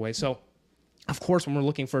in several ways. So, of course, when we're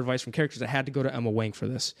looking for advice from characters, I had to go to Emma Wang for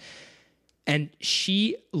this. And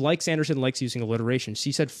she, like Sanderson, likes using alliteration.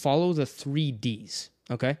 She said, follow the 3 Ds,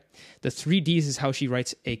 okay? The 3 Ds is how she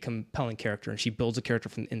writes a compelling character, and she builds a character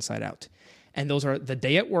from the inside out. And those are the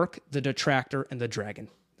day at work, the detractor, and the dragon.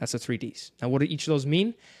 That's the 3 Ds. Now, what do each of those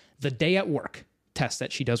mean? The day at work test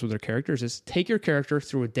that she does with her characters is take your character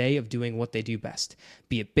through a day of doing what they do best,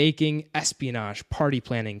 be it baking, espionage, party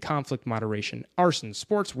planning, conflict moderation, arson,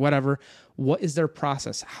 sports, whatever. What is their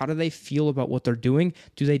process? How do they feel about what they're doing?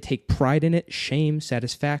 Do they take pride in it, shame,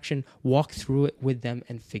 satisfaction? Walk through it with them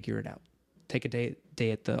and figure it out. Take a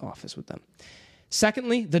day at the office with them.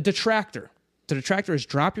 Secondly, the detractor. The detractor is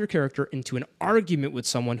drop your character into an argument with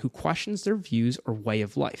someone who questions their views or way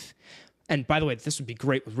of life. And by the way, this would be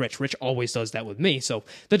great with Rich. Rich always does that with me. So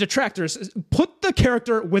the detractor is put the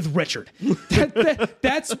character with Richard.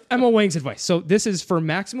 That's Emma Wang's advice. So this is for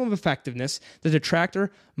maximum effectiveness. The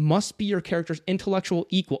detractor must be your character's intellectual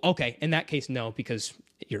equal. Okay, in that case, no, because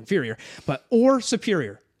you're inferior. Or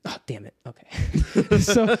superior. Oh, damn it. Okay.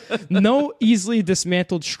 So no easily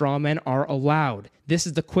dismantled straw men are allowed. This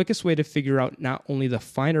is the quickest way to figure out not only the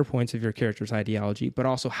finer points of your character's ideology, but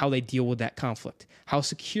also how they deal with that conflict. How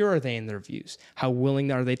secure are they in their views? How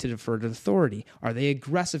willing are they to defer to authority? Are they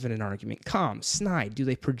aggressive in an argument? Calm, snide? Do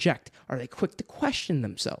they project? Are they quick to question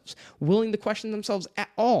themselves? Willing to question themselves at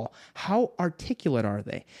all? How articulate are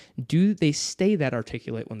they? Do they stay that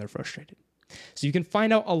articulate when they're frustrated? So you can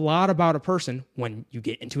find out a lot about a person when you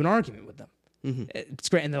get into an argument with them. Mm-hmm. It's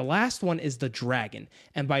great. And the last one is the dragon.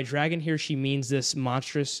 And by dragon here, she means this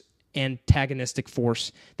monstrous antagonistic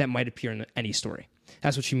force that might appear in any story.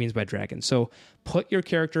 That's what she means by dragon. So put your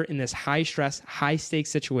character in this high-stress, high-stakes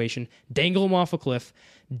situation, dangle them off a cliff,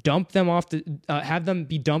 dump them off, have them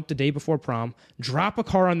be dumped the day before prom, drop a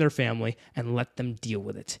car on their family, and let them deal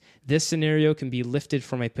with it. This scenario can be lifted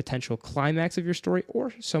from a potential climax of your story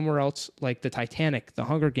or somewhere else like the Titanic, the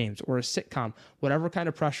Hunger Games, or a sitcom, whatever kind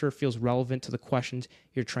of pressure feels relevant to the questions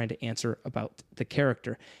you're trying to answer about the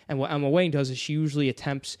character. And what Emma Wang does is she usually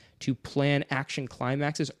attempts to plan action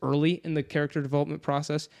climaxes early in the character development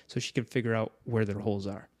process so she can figure out where their holes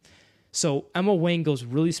are. So Emma Wang goes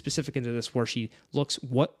really specific into this where she looks,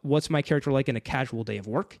 what's my character like in a casual day of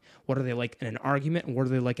work? What are they like in an argument? And what are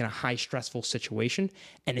they like in a high stressful situation?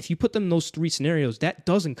 And if you put them in those 3 scenarios, that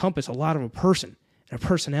does encompass a lot of a person and a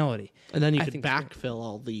personality. And then you can backfill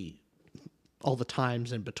all the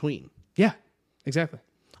times in between. Yeah, exactly.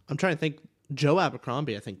 I'm trying to think. Joe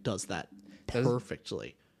Abercrombie, I think, does that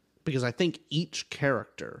perfectly. Because I think each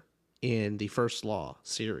character in the First Law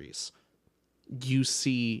series, you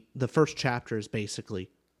see the first chapter is basically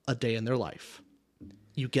a day in their life.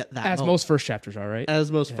 You get that. As most first chapters are, right? As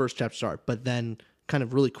most first chapters are. But then kind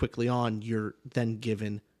of really quickly on, you're then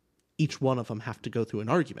given each one of them have to go through an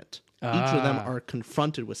argument. Each of them are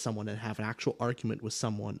confronted with someone and have an actual argument with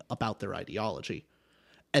someone about their ideology.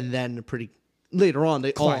 And then later on,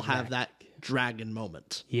 they all have that dragon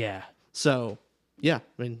moment. Yeah. So, yeah,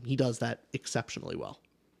 I mean, he does that exceptionally well.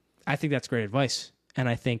 I think that's great advice. And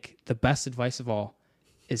I think the best advice of all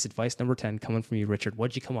is advice number 10 coming from you, Richard.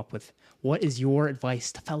 What'd you come up with? What is your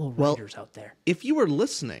advice to fellow writers out there? If you were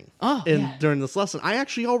listening during this lesson, I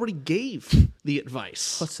actually already gave the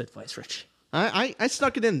advice. What's the advice, Rich? I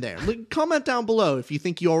stuck it in there. Comment down below if you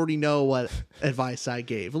think you already know what advice I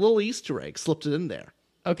gave. A little Easter egg, slipped it in there.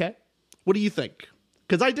 Okay. What do you think?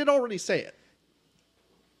 Because I did already say it.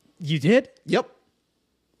 You did? Yep.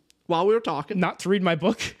 While we were talking. Not to read my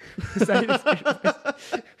book?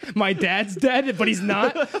 My dad's dead, but he's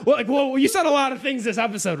not? Well, you said a lot of things this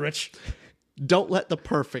episode, Rich. Don't let the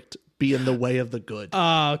perfect be in the way of the good.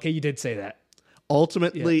 Okay, you did say that.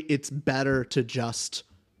 Ultimately, it's better to just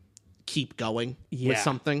keep going with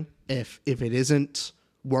something. If it isn't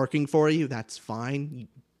working for you, that's fine. You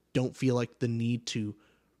don't feel like the need to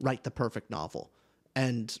write the perfect novel.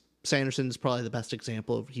 And Sanderson is probably the best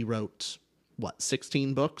example. He wrote,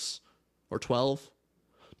 16 books? Or 12?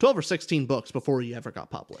 12 or 16 books before he ever got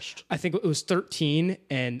published. I think it was 13,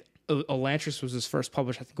 and Elantris was his first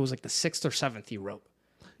published. I think it was like the 6th or 7th he wrote.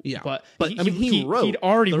 Yeah. But he wrote. He'd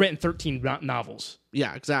already written 13 novels.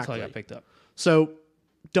 Yeah, exactly. Until he got picked up. So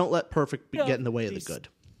don't let perfect get in the way of the good.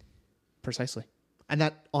 Precisely. And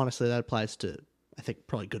that, honestly, that applies to, I think,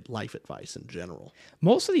 probably good life advice in general.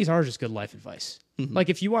 Most of these are just good life advice. Mm-hmm. Like,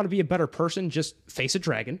 if you want to be a better person, just face a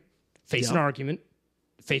dragon, face an argument,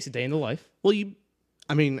 face a day in the life. Well,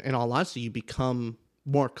 in all honesty, you become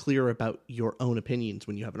more clear about your own opinions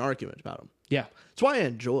when you have an argument about them. Yeah. That's why I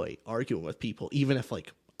enjoy arguing with people, even if,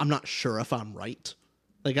 like, I'm not sure if I'm right.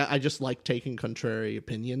 Like, I just like taking contrary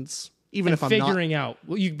opinions. Even if I'm figuring out,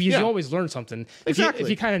 because you always learn something. Exactly. If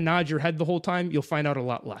you kind of nod your head the whole time, you'll find out a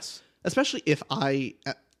lot less. Especially if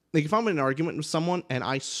if I'm in an argument with someone and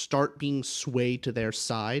I start being swayed to their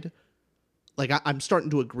side, like I'm starting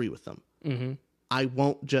to agree with them. Mm-hmm. I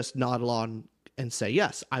won't just nod along and say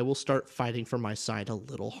yes. I will start fighting for my side a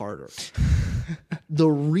little harder. The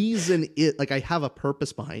reason I have a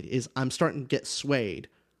purpose behind it is I'm starting to get swayed.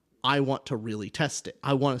 I want to really test it.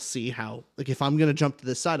 I want to see how, like, if I'm going to jump to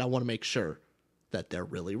this side, I want to make sure that they're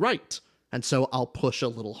really right. And so I'll push a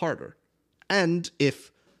little harder. And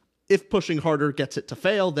if pushing harder gets it to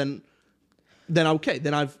fail, then okay,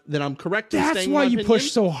 then I'm correct. That's why you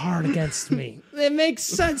push so hard against me. It makes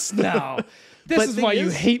sense now. This is why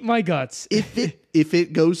you hate my guts. If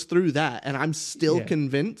it goes through that and I'm still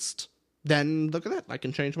convinced, then look at that. I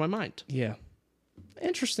can change my mind. Yeah.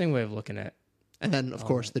 Interesting way of looking at it. And then, of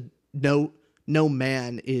course, no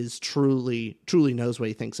man is truly knows what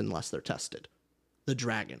he thinks unless they're tested. The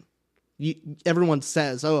dragon. Everyone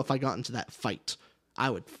says, "Oh, if I got into that fight,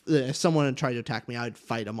 if someone had tried to attack me, I would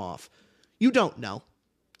fight him off." You don't know.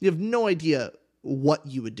 You have no idea what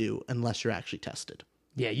you would do unless you're actually tested.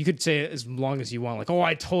 Yeah, you could say it as long as you want. Like, "Oh,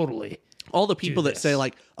 I totally." All the people that say,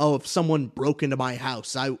 like, "Oh, if someone broke into my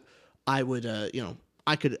house, I would,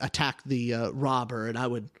 I could attack the robber and I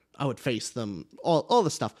would face them," all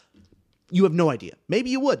the stuff. You have no idea.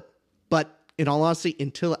 Maybe you would, but in all honesty,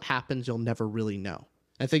 until it happens, you'll never really know.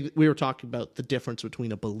 I think we were talking about the difference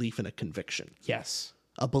between a belief and a conviction. Yes.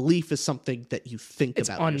 A belief is something that you think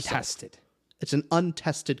about yourself. It's untested. It's an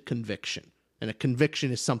untested conviction. And a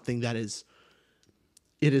conviction is something that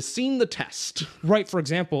it has seen the test. Right. For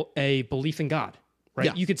example, a belief in God, right?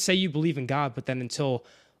 Yeah. You could say you believe in God, but then until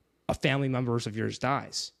a family member of yours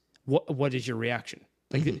dies, what is your reaction?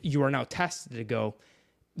 Like, you are now tested to go,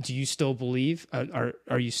 do you still believe?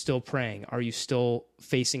 Are you still praying? Are you still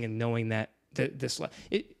facing and knowing that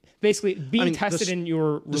basically being tested in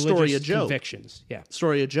your religious convictions? Yeah. The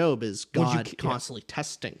story of Job is God constantly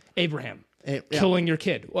testing Abraham. Killing your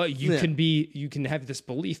kid. Well, you can have this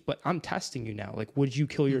belief, but I'm testing you now. Like, would you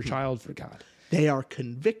kill your child for God? They are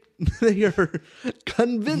convinced.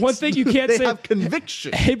 One thing you can't say. They have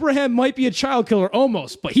conviction. Abraham might be a child killer,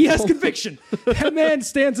 almost, but he has conviction. That man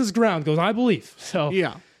stands his ground, goes, I believe. So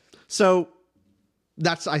yeah. So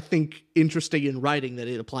that's, I think, interesting in writing that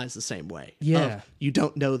it applies the same way. Yeah. You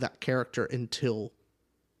don't know that character until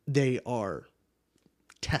they are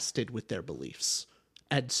tested with their beliefs.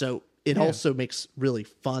 And so it also makes really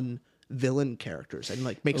fun villain characters and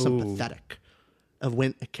like makes them pathetic. Of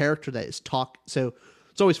when a character that is so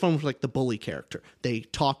it's always fun with like the bully character. They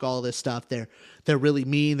talk all this stuff. They're really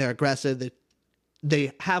mean. They're aggressive.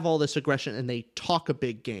 They have all this aggression and they talk a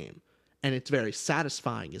big game. And it's very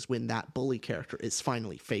satisfying is when that bully character is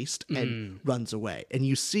finally faced and runs away. And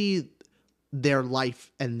you see their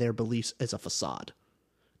life and their beliefs as a facade.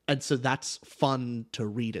 And so that's fun to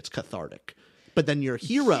read. It's cathartic. But then your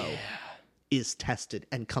hero is tested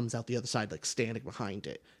and comes out the other side, like standing behind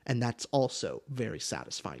it. And that's also very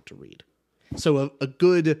satisfying to read. So a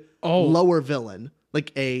good lower villain,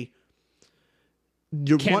 like you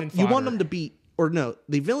want them to be, or no,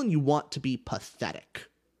 the villain you want to be pathetic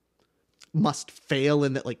must fail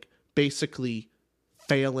in that, like basically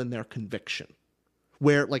fail in their conviction.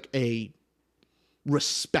 Where like a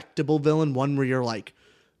respectable villain, one where you're like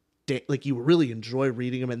you really enjoy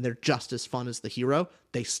reading them and they're just as fun as the hero,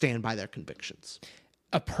 they stand by their convictions.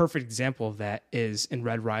 A perfect example of that is in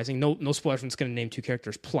Red Rising. No spoilers, I'm just going to name two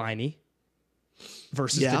characters, Pliny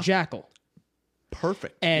versus the Jackal.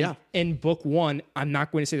 Perfect. And in book one, I'm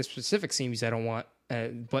not going to say the specific scene because I don't want,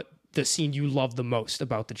 but the scene you love the most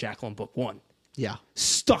about the Jackal in book one. Yeah.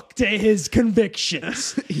 Stuck to his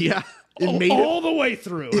convictions. Yeah. All the way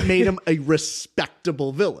through. It made him a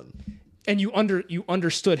respectable villain. And you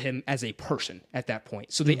understood him as a person at that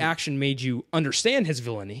point. So the action made you understand his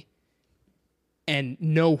villainy and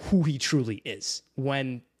know who he truly is.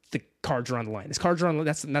 When cards are on the line. His cards are on.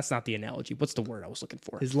 That's not the analogy. What's the word I was looking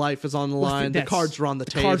for? His life is on the line. The cards are on the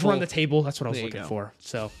table. Cards were on the table. That's what I was looking for.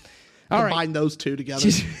 So, combine those two together.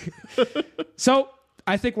 So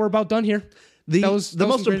I think we're about done here. The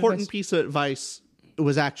most important piece of advice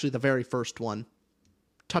was actually the very first one.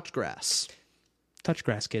 Touch grass. Touch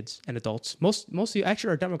grass, kids and adults. Most of you,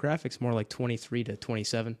 actually, our demographics more like 23 to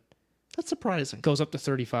 27. That's surprising. Goes up to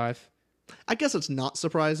 35. I guess it's not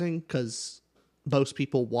surprising because most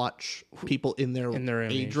people watch people in their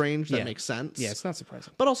age range. That makes sense. Yeah, it's not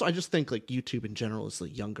surprising. But also, I just think like YouTube in general is the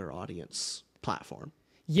younger audience platform.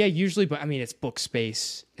 Yeah, usually, but I mean, it's book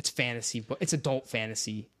space, it's fantasy, but it's adult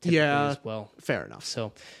fantasy as well. Fair enough.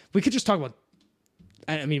 So we could just talk about.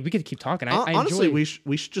 I mean, we could keep talking. Honestly, we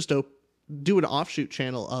should just do an offshoot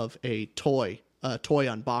channel of a toy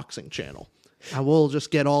unboxing channel. And we'll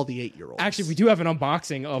just get all the 8-year-olds. Actually, we do have an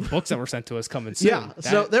unboxing of books that were sent to us coming soon. Yeah,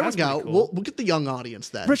 so there we go. Cool. We'll get the young audience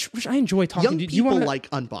then. Rich, I enjoy talking. Young people like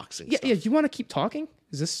unboxing stuff. Yeah, do you want to keep talking?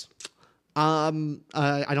 Is this... I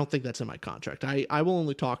don't think that's in my contract. I will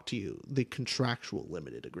only talk to you the contractual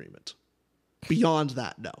limited agreement. Beyond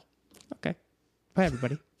that, no. Okay. Bye,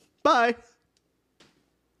 everybody. Bye.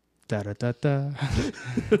 Da-da-da-da.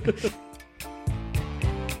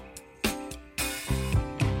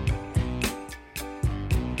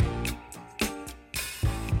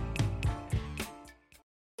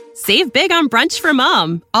 Save big on brunch for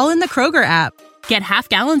mom, all in the Kroger app. Get half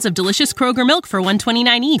gallons of delicious Kroger milk for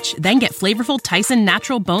 $1.29 each. Then get flavorful Tyson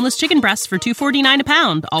natural boneless chicken breasts for $2.49 a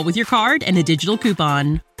pound, all with your card and a digital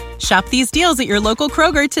coupon. Shop these deals at your local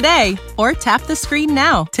Kroger today, or tap the screen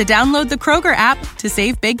now to download the Kroger app to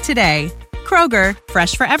save big today. Kroger,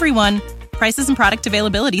 fresh for everyone. Prices and product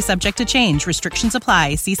availability subject to change. Restrictions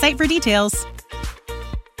apply. See site for details.